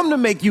didn't come to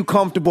make you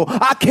comfortable.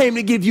 I came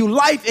to give you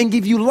life and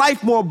give you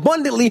life more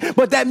abundantly.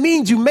 But that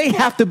means you may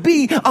have to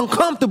be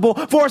uncomfortable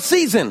for a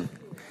season.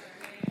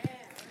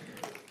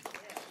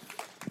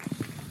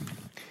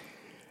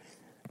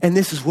 And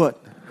this is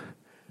what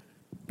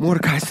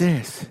Mordecai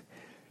says.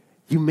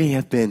 You may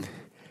have been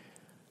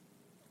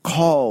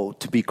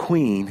called to be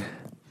queen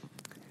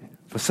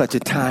for such a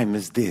time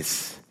as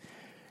this.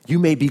 You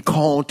may be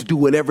called to do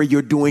whatever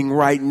you're doing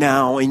right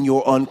now in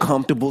your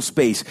uncomfortable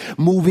space,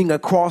 moving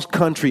across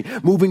country,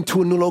 moving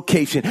to a new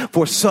location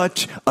for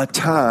such a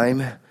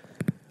time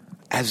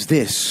as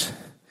this.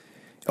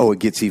 Oh, it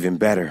gets even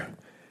better.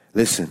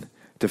 Listen,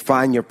 to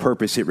find your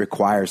purpose, it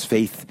requires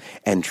faith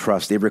and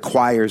trust. It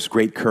requires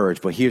great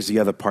courage. But here's the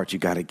other part you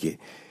got to get.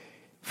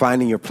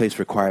 Finding your place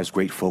requires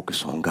great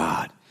focus on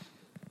God.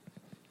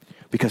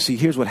 Because see,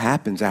 here's what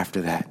happens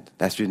after that.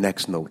 That's your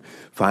next note.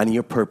 Finding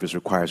your purpose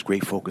requires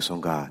great focus on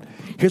God.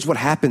 Here's what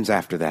happens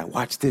after that.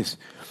 Watch this.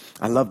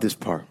 I love this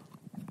part.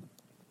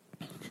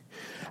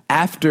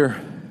 After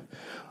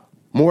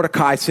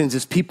Mordecai sends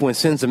his people and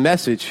sends a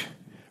message,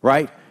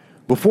 right?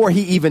 Before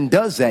he even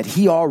does that,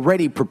 he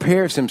already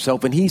prepares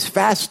himself and he's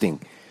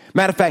fasting.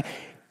 Matter of fact,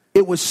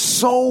 it was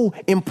so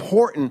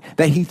important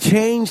that he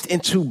changed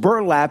into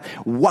burlap,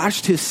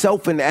 washed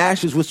himself in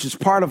ashes, which is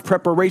part of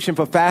preparation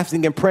for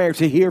fasting and prayer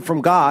to hear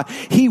from God.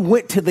 He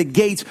went to the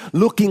gates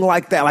looking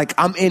like that, like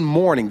I'm in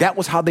mourning. That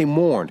was how they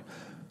mourned,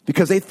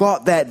 because they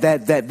thought that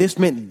this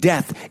meant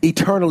death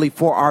eternally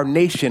for our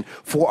nation,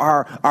 for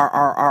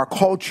our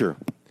culture.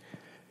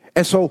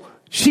 And so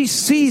she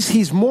sees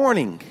he's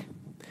mourning.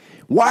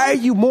 Why are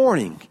you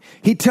mourning?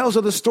 He tells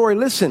her the story.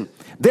 Listen,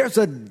 there's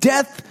a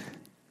death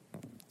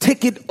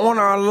ticket on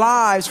our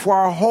lives for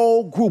our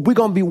whole group. We're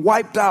going to be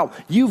wiped out.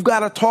 You've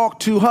got to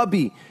talk to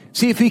hubby.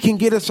 See if he can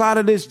get us out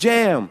of this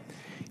jam.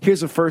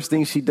 Here's the first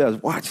thing she does.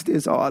 Watch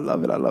this. Oh, I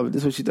love it. I love it.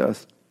 This is what she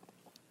does.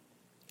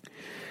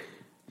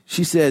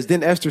 She says,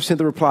 then Esther sent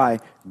the reply,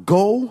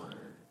 go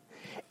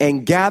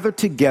and gather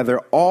together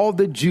all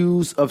the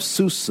Jews of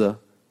Susa.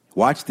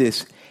 Watch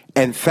this.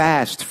 And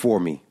fast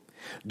for me.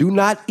 Do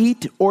not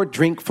eat or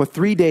drink for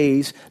 3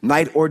 days,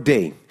 night or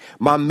day.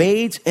 My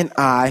maids and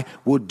I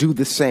will do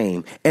the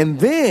same. And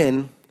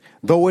then,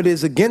 though it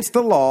is against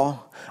the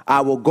law,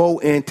 I will go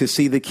in to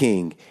see the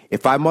king.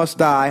 If I must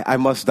die, I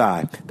must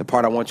die. The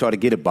part I want y'all to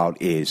get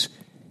about is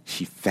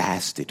she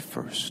fasted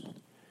first.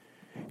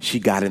 She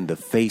got in the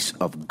face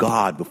of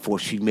God before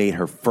she made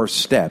her first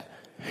step.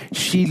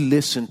 She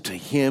listened to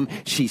him.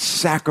 She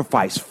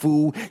sacrificed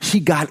food. She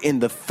got in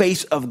the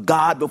face of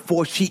God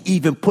before she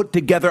even put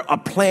together a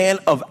plan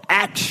of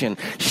action.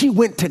 She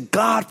went to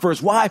God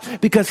first. Why?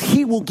 Because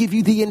he will give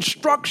you the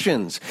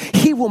instructions.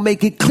 He will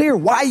make it clear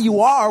why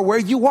you are where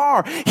you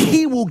are.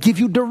 He will give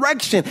you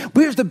direction.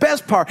 But here's the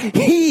best part.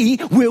 He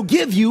will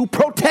give you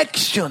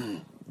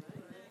protection.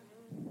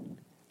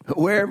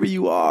 Wherever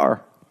you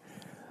are,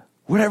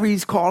 whatever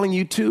he's calling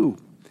you to.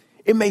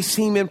 It may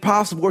seem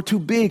impossible or too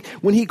big.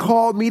 When he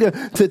called me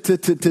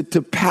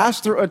to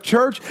pastor a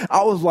church,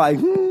 I was like,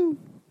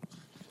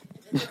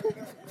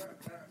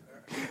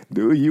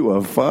 Dude, you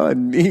are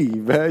funny,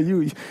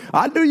 man.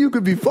 I knew you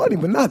could be funny,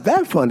 but not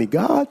that funny,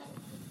 God.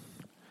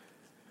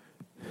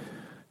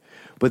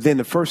 But then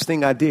the first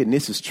thing I did, and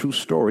this is true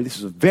story. This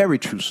is a very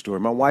true story.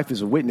 My wife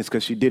is a witness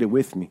because she did it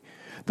with me.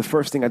 The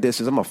first thing I did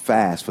is I'm going to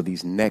fast for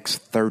these next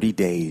 30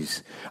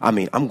 days.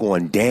 I'm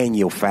going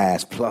Daniel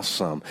fast plus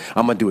some.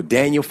 I'm going to do a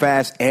Daniel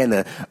fast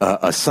and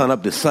a sun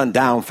up to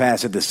sundown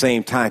fast at the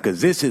same time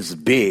because this is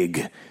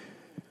big.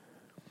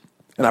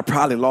 And I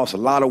probably lost a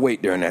lot of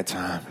weight during that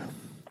time.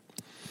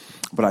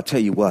 But I tell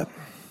you what,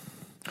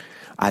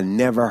 I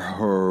never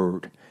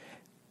heard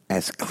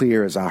as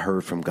clear as I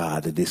heard from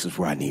God that this is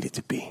where I needed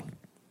to be.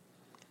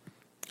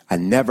 I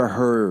never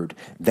heard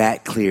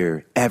that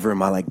clear ever in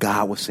my life.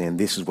 God was saying,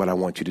 this is what I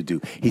want you to do.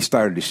 He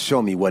started to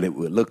show me what it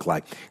would look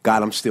like.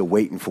 God, I'm still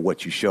waiting for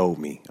what you showed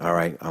me. All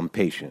right, I'm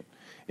patient.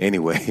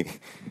 Anyway,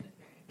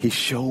 he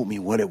showed me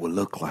what it would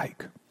look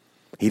like.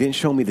 He didn't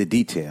show me the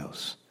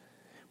details,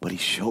 but he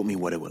showed me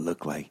what it would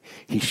look like.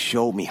 He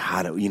showed me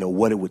how to,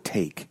 what it would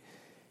take.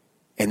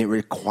 And it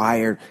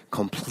required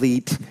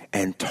complete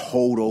and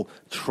total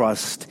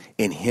trust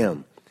in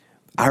him.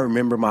 I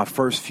remember my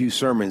first few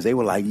sermons. They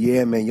were like,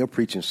 yeah, man, your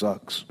preaching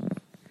sucks.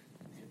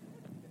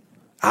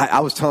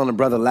 I was telling a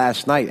brother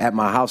last night at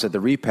my house at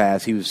the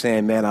repast. He was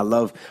saying, man, I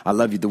love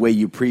you the way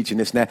you preach and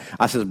this and that.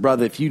 I says,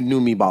 brother, if you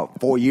knew me about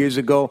 4 years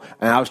ago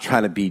and I was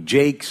trying to be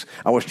Jakes,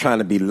 I was trying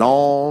to be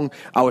Long,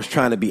 I was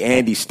trying to be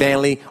Andy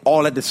Stanley,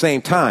 all at the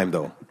same time,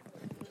 though.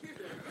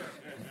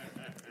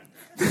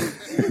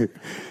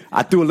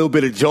 I threw a little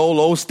bit of Joel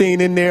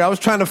Osteen in there. I was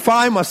trying to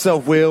find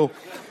myself, Will.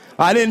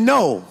 I didn't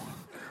know.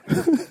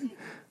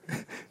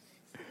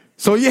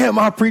 So, yeah,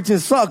 my preaching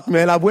sucked,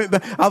 man. I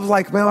was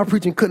like, man, my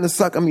preaching couldn't have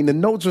sucked. The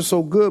notes are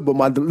so good, but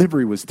my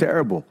delivery was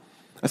terrible.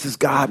 I says,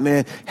 God,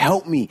 man,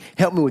 help me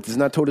with this.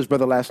 And I told this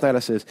brother last night, I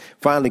says,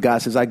 finally,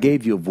 God says, I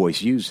gave you a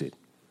voice. Use it.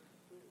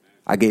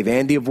 I gave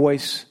Andy a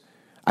voice.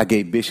 I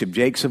gave Bishop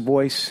Jakes a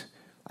voice.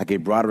 I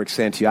gave Broderick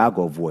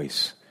Santiago a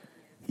voice.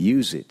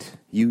 Use it.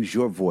 Use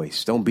your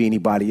voice. Don't be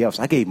anybody else.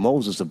 I gave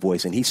Moses a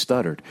voice, and he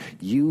stuttered.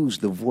 Use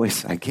the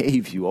voice I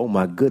gave you. Oh,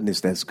 my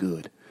goodness, that's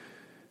good.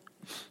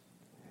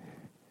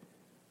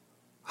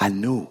 I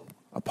knew,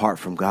 apart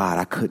from God,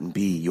 I couldn't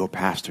be your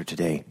pastor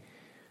today.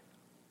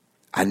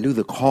 I knew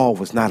the call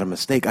was not a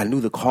mistake. I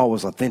knew the call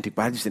was authentic,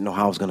 but I just didn't know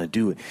how I was going to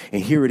do it.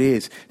 And here it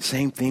is.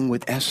 Same thing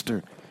with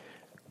Esther.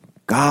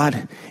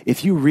 God,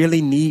 if you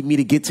really need me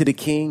to get to the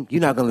king,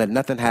 you're not going to let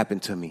nothing happen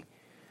to me.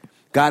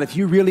 God, if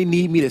you really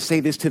need me to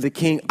say this to the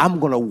king, I'm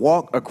going to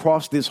walk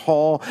across this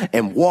hall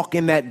and walk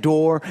in that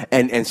door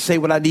and say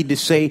what I need to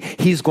say.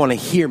 He's going to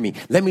hear me.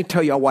 Let me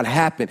tell y'all what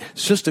happened.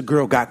 Sister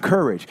girl got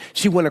courage.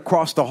 She went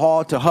across the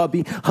hall to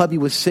hubby. Hubby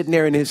was sitting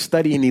there in his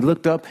study and he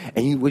looked up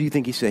and what do you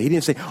think he said? He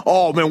didn't say,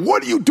 oh man,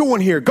 what are you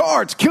doing here?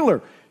 Guards, kill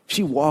her.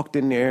 She walked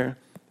in there.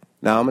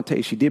 Now I'm going to tell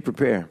you, she did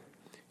prepare.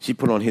 She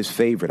put on his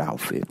favorite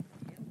outfit,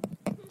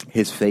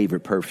 his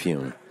favorite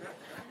perfume.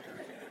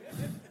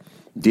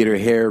 Did her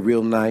hair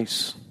real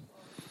nice.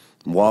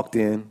 Walked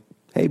in.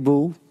 Hey,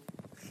 boo.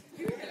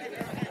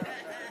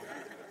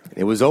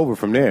 It was over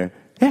from there.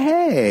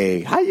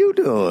 Hey, how you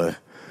doing?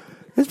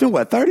 It's been,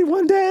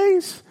 31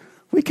 days?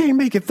 We can't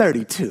make it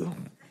 32.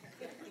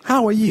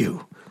 How are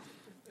you?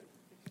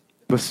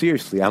 But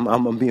seriously,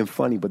 I'm being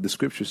funny, but the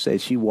scripture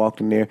says she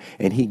walked in there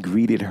and he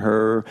greeted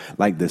her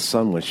like the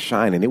sun was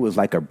shining. It was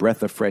like a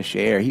breath of fresh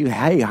air.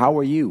 Hey, how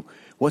are you?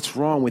 What's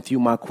wrong with you,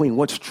 my queen?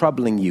 What's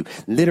troubling you?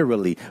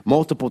 Literally,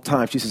 multiple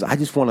times. She says, I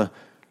just want to.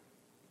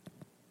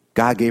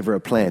 God gave her a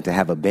plan to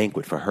have a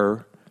banquet for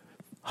her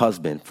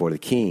husband, for the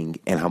king,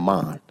 and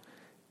Haman.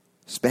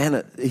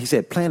 He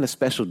said, plan a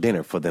special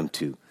dinner for them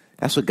two.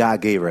 That's what God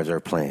gave her as her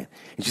plan.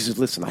 And she says,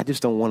 listen, I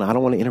don't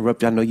want to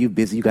interrupt you. I know you're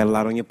busy. You got a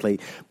lot on your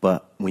plate.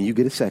 But when you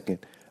get a second,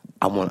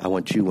 I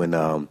want you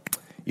and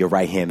your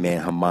right-hand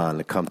man, Haman,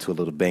 to come to a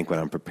little banquet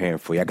I'm preparing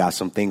for you. I got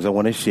some things I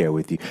want to share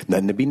with you.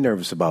 Nothing to be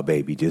nervous about,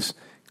 baby. Just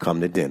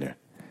come to dinner.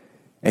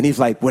 And he's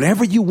like,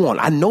 whatever you want.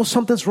 I know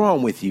something's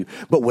wrong with you,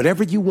 but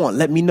whatever you want,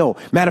 let me know.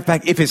 Matter of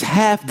fact, if it's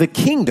half the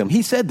kingdom,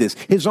 he said this,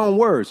 his own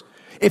words.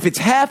 If it's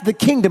half the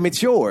kingdom,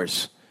 it's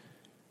yours.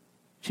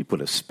 She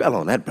put a spell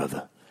on that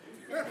brother.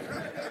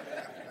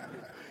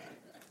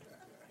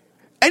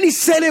 And he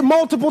said it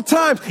multiple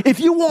times. If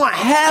you want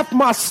half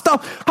my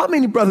stuff. How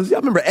many brothers? Y'all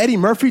remember Eddie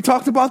Murphy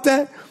talked about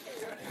that?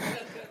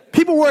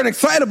 People weren't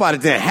excited about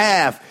it then.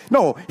 Half.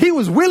 No, he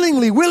was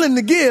willing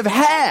to give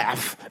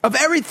half of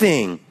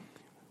everything.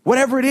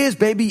 Whatever it is,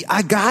 baby,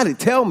 I got it.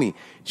 Tell me.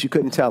 She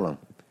couldn't tell him.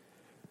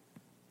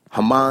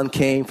 Haman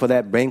came for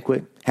that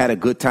banquet, had a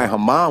good time.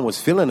 Haman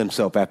was feeling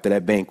himself after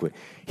that banquet.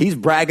 He's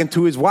bragging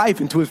to his wife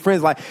and to his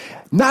friends like,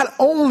 not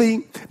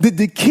only did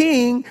the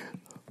king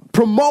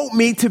promote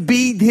me to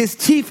be his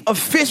chief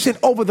officiant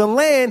over the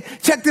land,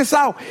 check this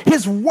out.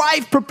 His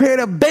wife prepared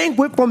a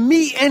banquet for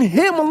me and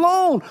him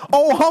alone.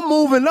 Oh, I'm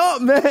moving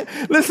up,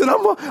 man. Listen,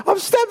 I'm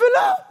stepping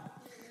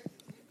up.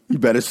 You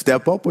better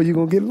step up or you're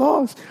going to get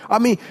lost. I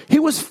mean, he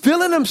was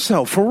feeling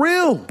himself for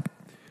real.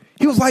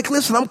 He was like,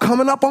 listen, I'm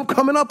coming up.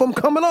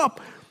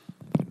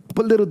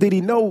 But little did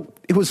he know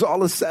it was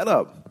all a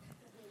setup.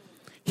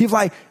 He's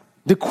like,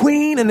 the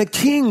queen and the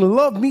king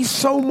love me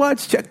so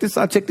much. Check this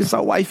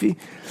out, wifey.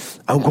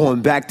 I'm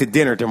going back to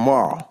dinner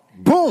tomorrow.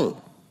 Boom.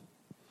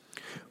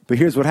 But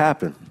here's what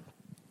happened.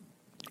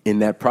 In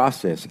that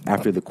process,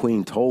 after the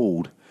queen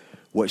told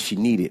what she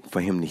needed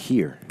for him to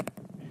hear,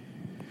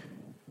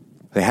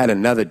 they had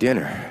another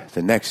dinner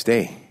the next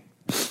day.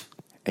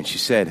 And she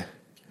said,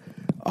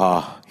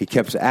 he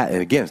kept,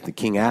 and again, the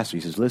king asked her,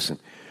 he says, listen,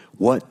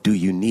 what do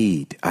you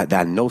need?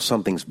 I know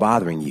something's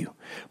bothering you.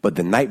 But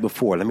the night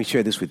before, let me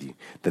share this with you.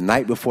 The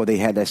night before they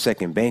had that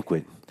second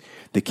banquet,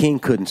 the king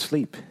couldn't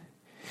sleep.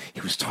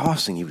 He was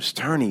tossing, he was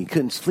turning, he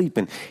couldn't sleep.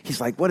 And he's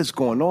like, what is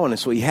going on? And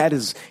so he had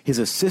his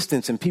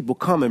assistants and people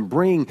come and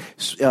bring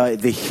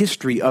the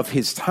history of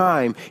his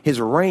time, his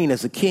reign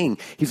as a king.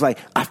 He's like,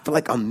 I feel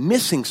like I'm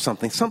missing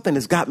something. Something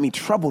has got me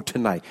troubled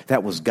tonight.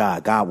 That was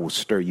God. God will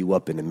stir you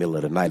up in the middle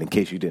of the night, in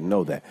case you didn't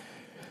know that.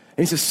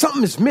 And he says,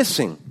 something is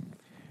missing.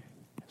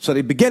 So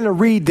they began to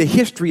read the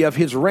history of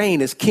his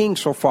reign as king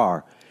so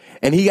far.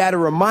 And he had a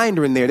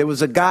reminder in there. There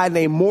was a guy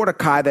named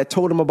Mordecai that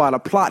told him about a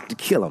plot to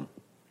kill him.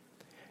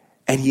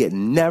 And he had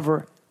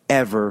never,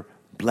 ever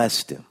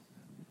blessed him.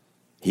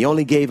 He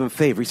only gave him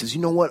favor. He says,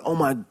 you know what? Oh,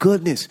 my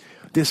goodness.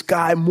 This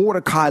guy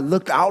Mordecai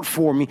looked out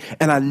for me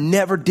and I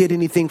never did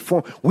anything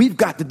for him. We've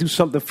got to do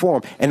something for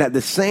him. And at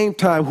the same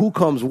time, who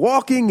comes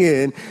walking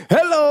in?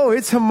 Hello,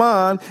 it's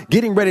Haman,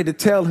 getting ready to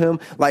tell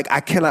him, like,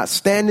 I cannot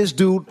stand this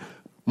dude.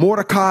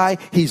 Mordecai,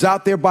 he's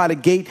out there by the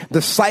gate.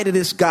 The sight of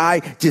this guy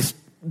just,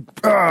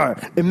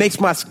 it makes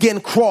my skin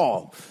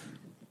crawl.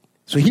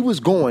 So he was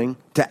going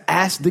to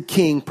ask the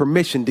king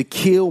permission to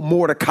kill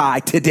Mordecai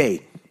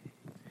today.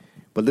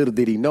 But little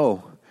did he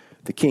know,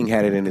 the king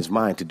had it in his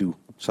mind to do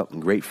something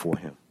great for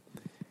him.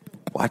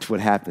 Watch what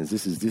happens.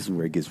 This is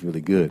where it gets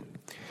really good.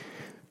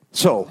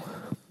 So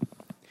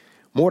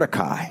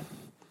Haman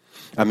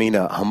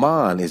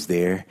is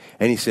there,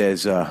 and he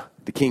says,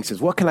 the king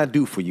says, what can I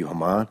do for you,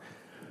 Haman?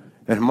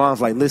 And Haman's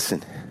like,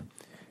 listen,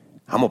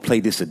 I'm going to play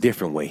this a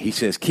different way. He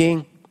says,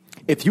 King,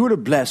 if you were to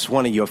bless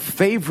one of your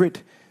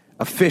favorite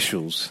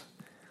officials,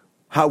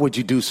 how would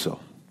you do so?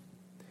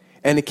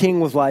 And the king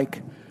was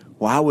like,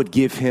 well, I would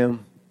give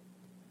him.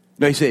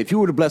 No, he said, if you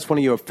were to bless one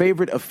of your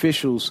favorite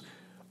officials'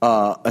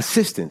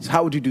 assistants,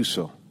 how would you do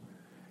so?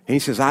 And he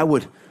says, I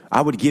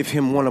would give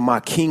him one of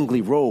my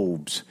kingly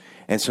robes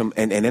and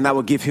then I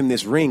would give him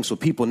this ring so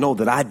people know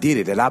that I did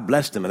it, that I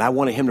blessed him and I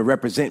wanted him to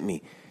represent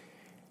me.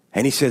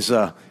 And he says,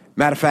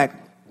 matter of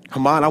fact,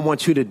 Haman, I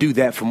want you to do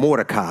that for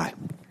Mordecai.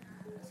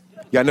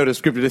 Y'all know the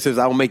scripture that says,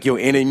 I will make your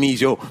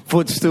enemies your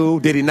footstool.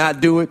 Did he not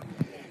do it?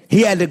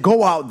 He had to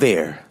go out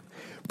there,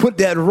 put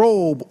that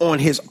robe on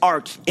his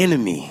arch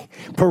enemy,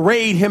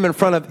 parade him in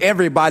front of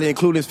everybody,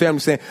 including his family,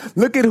 saying,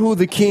 look at who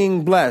the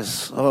king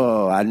blessed.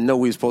 Oh, I know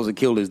we're supposed to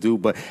kill this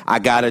dude, but I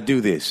got to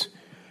do this.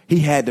 He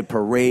had to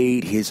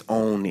parade his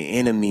own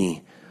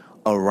enemy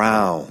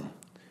around.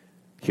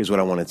 Here's what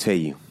I want to tell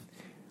you.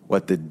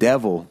 What the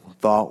devil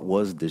thought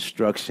was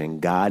destruction,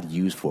 God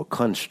used for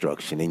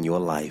construction in your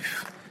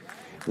life.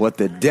 What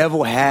the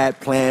devil had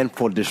planned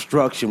for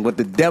destruction, what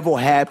the devil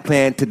had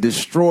planned to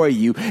destroy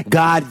you,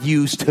 God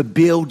used to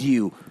build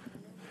you.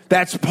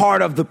 That's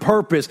part of the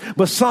purpose.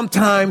 But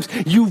sometimes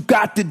you've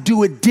got to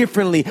do it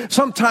differently.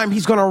 Sometimes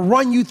he's going to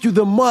run you through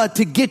the mud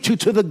to get you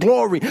to the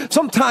glory.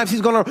 Sometimes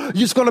it's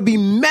going to be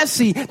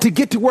messy to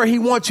get to where he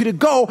wants you to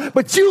go.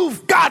 But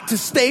you've got to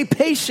stay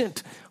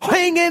patient.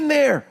 Hang in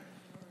there.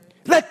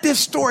 Let this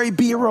story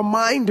be a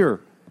reminder.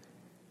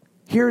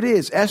 Here it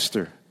is.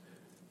 Esther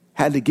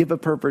had to give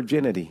up her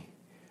virginity,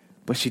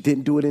 but she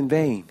didn't do it in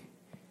vain.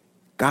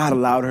 God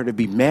allowed her to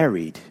be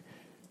married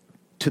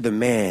to the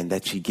man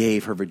that she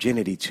gave her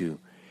virginity to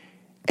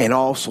and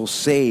also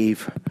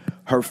save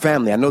her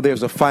family. I know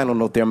there's a final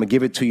note there. I'm going to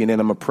give it to you and then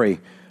I'm going to pray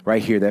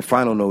right here. That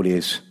final note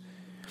is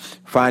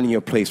finding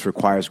your place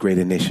requires great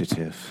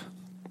initiative.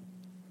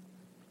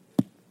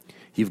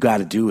 You've got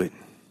to do it.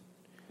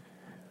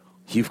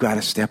 You've got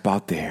to step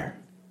out there.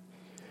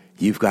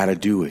 You've got to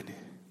do it.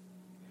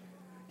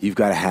 You've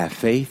got to have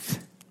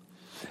faith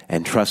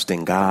and trust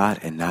in God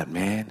and not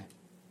man.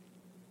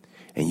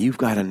 And you've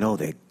got to know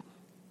that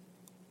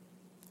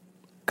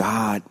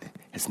God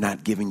has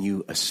not given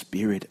you a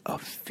spirit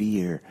of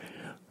fear,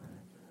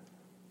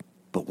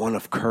 but one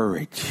of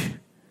courage.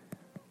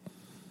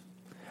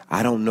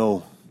 I don't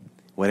know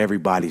what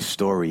everybody's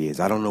story is.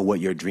 I don't know what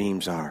your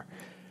dreams are,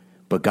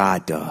 but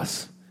God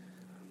does.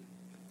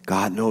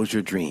 God knows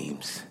your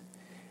dreams,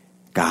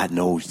 God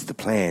knows the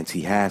plans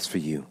he has for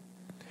you.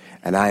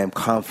 And I am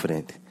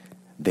confident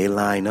they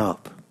line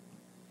up.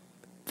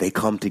 They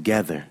come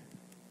together.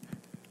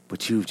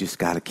 But you've just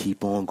got to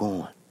keep on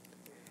going.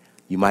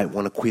 You might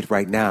want to quit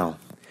right now.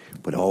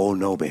 But oh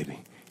no, baby.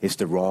 It's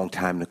the wrong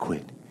time to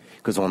quit.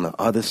 Because on the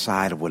other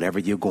side of whatever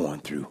you're going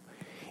through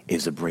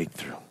is a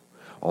breakthrough.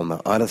 On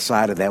the other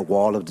side of that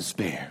wall of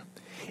despair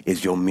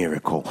is your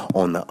miracle.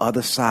 On the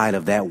other side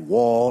of that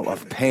wall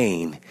of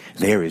pain,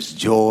 there is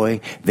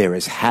joy, there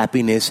is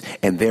happiness,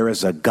 and there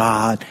is a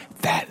God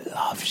that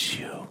loves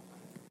you.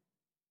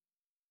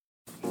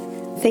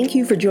 Thank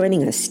you for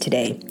joining us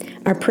today.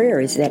 Our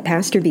prayer is that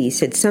Pastor B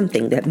said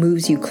something that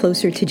moves you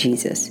closer to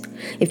Jesus.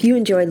 If you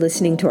enjoyed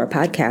listening to our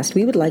podcast,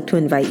 we would like to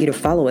invite you to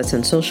follow us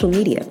on social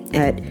media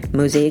at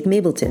Mosaic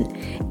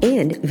Mableton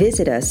and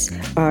visit us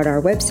at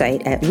our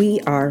website at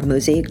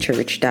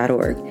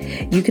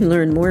wearemosaicchurch.org. You can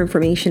learn more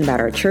information about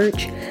our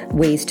church,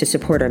 ways to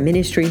support our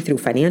ministry through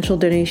financial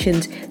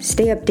donations,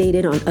 stay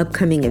updated on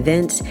upcoming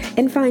events,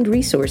 and find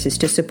resources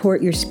to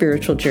support your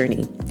spiritual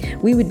journey.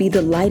 We would be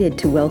delighted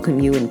to welcome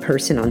you in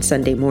person on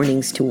Sunday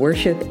mornings to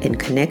worship and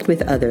connect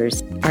with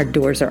others. Our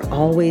doors are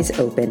always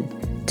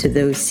open to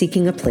those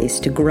seeking a place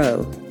to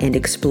grow and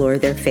explore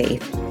their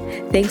faith.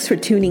 Thanks for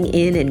tuning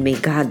in, and may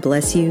God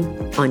bless you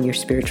on your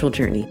spiritual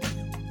journey.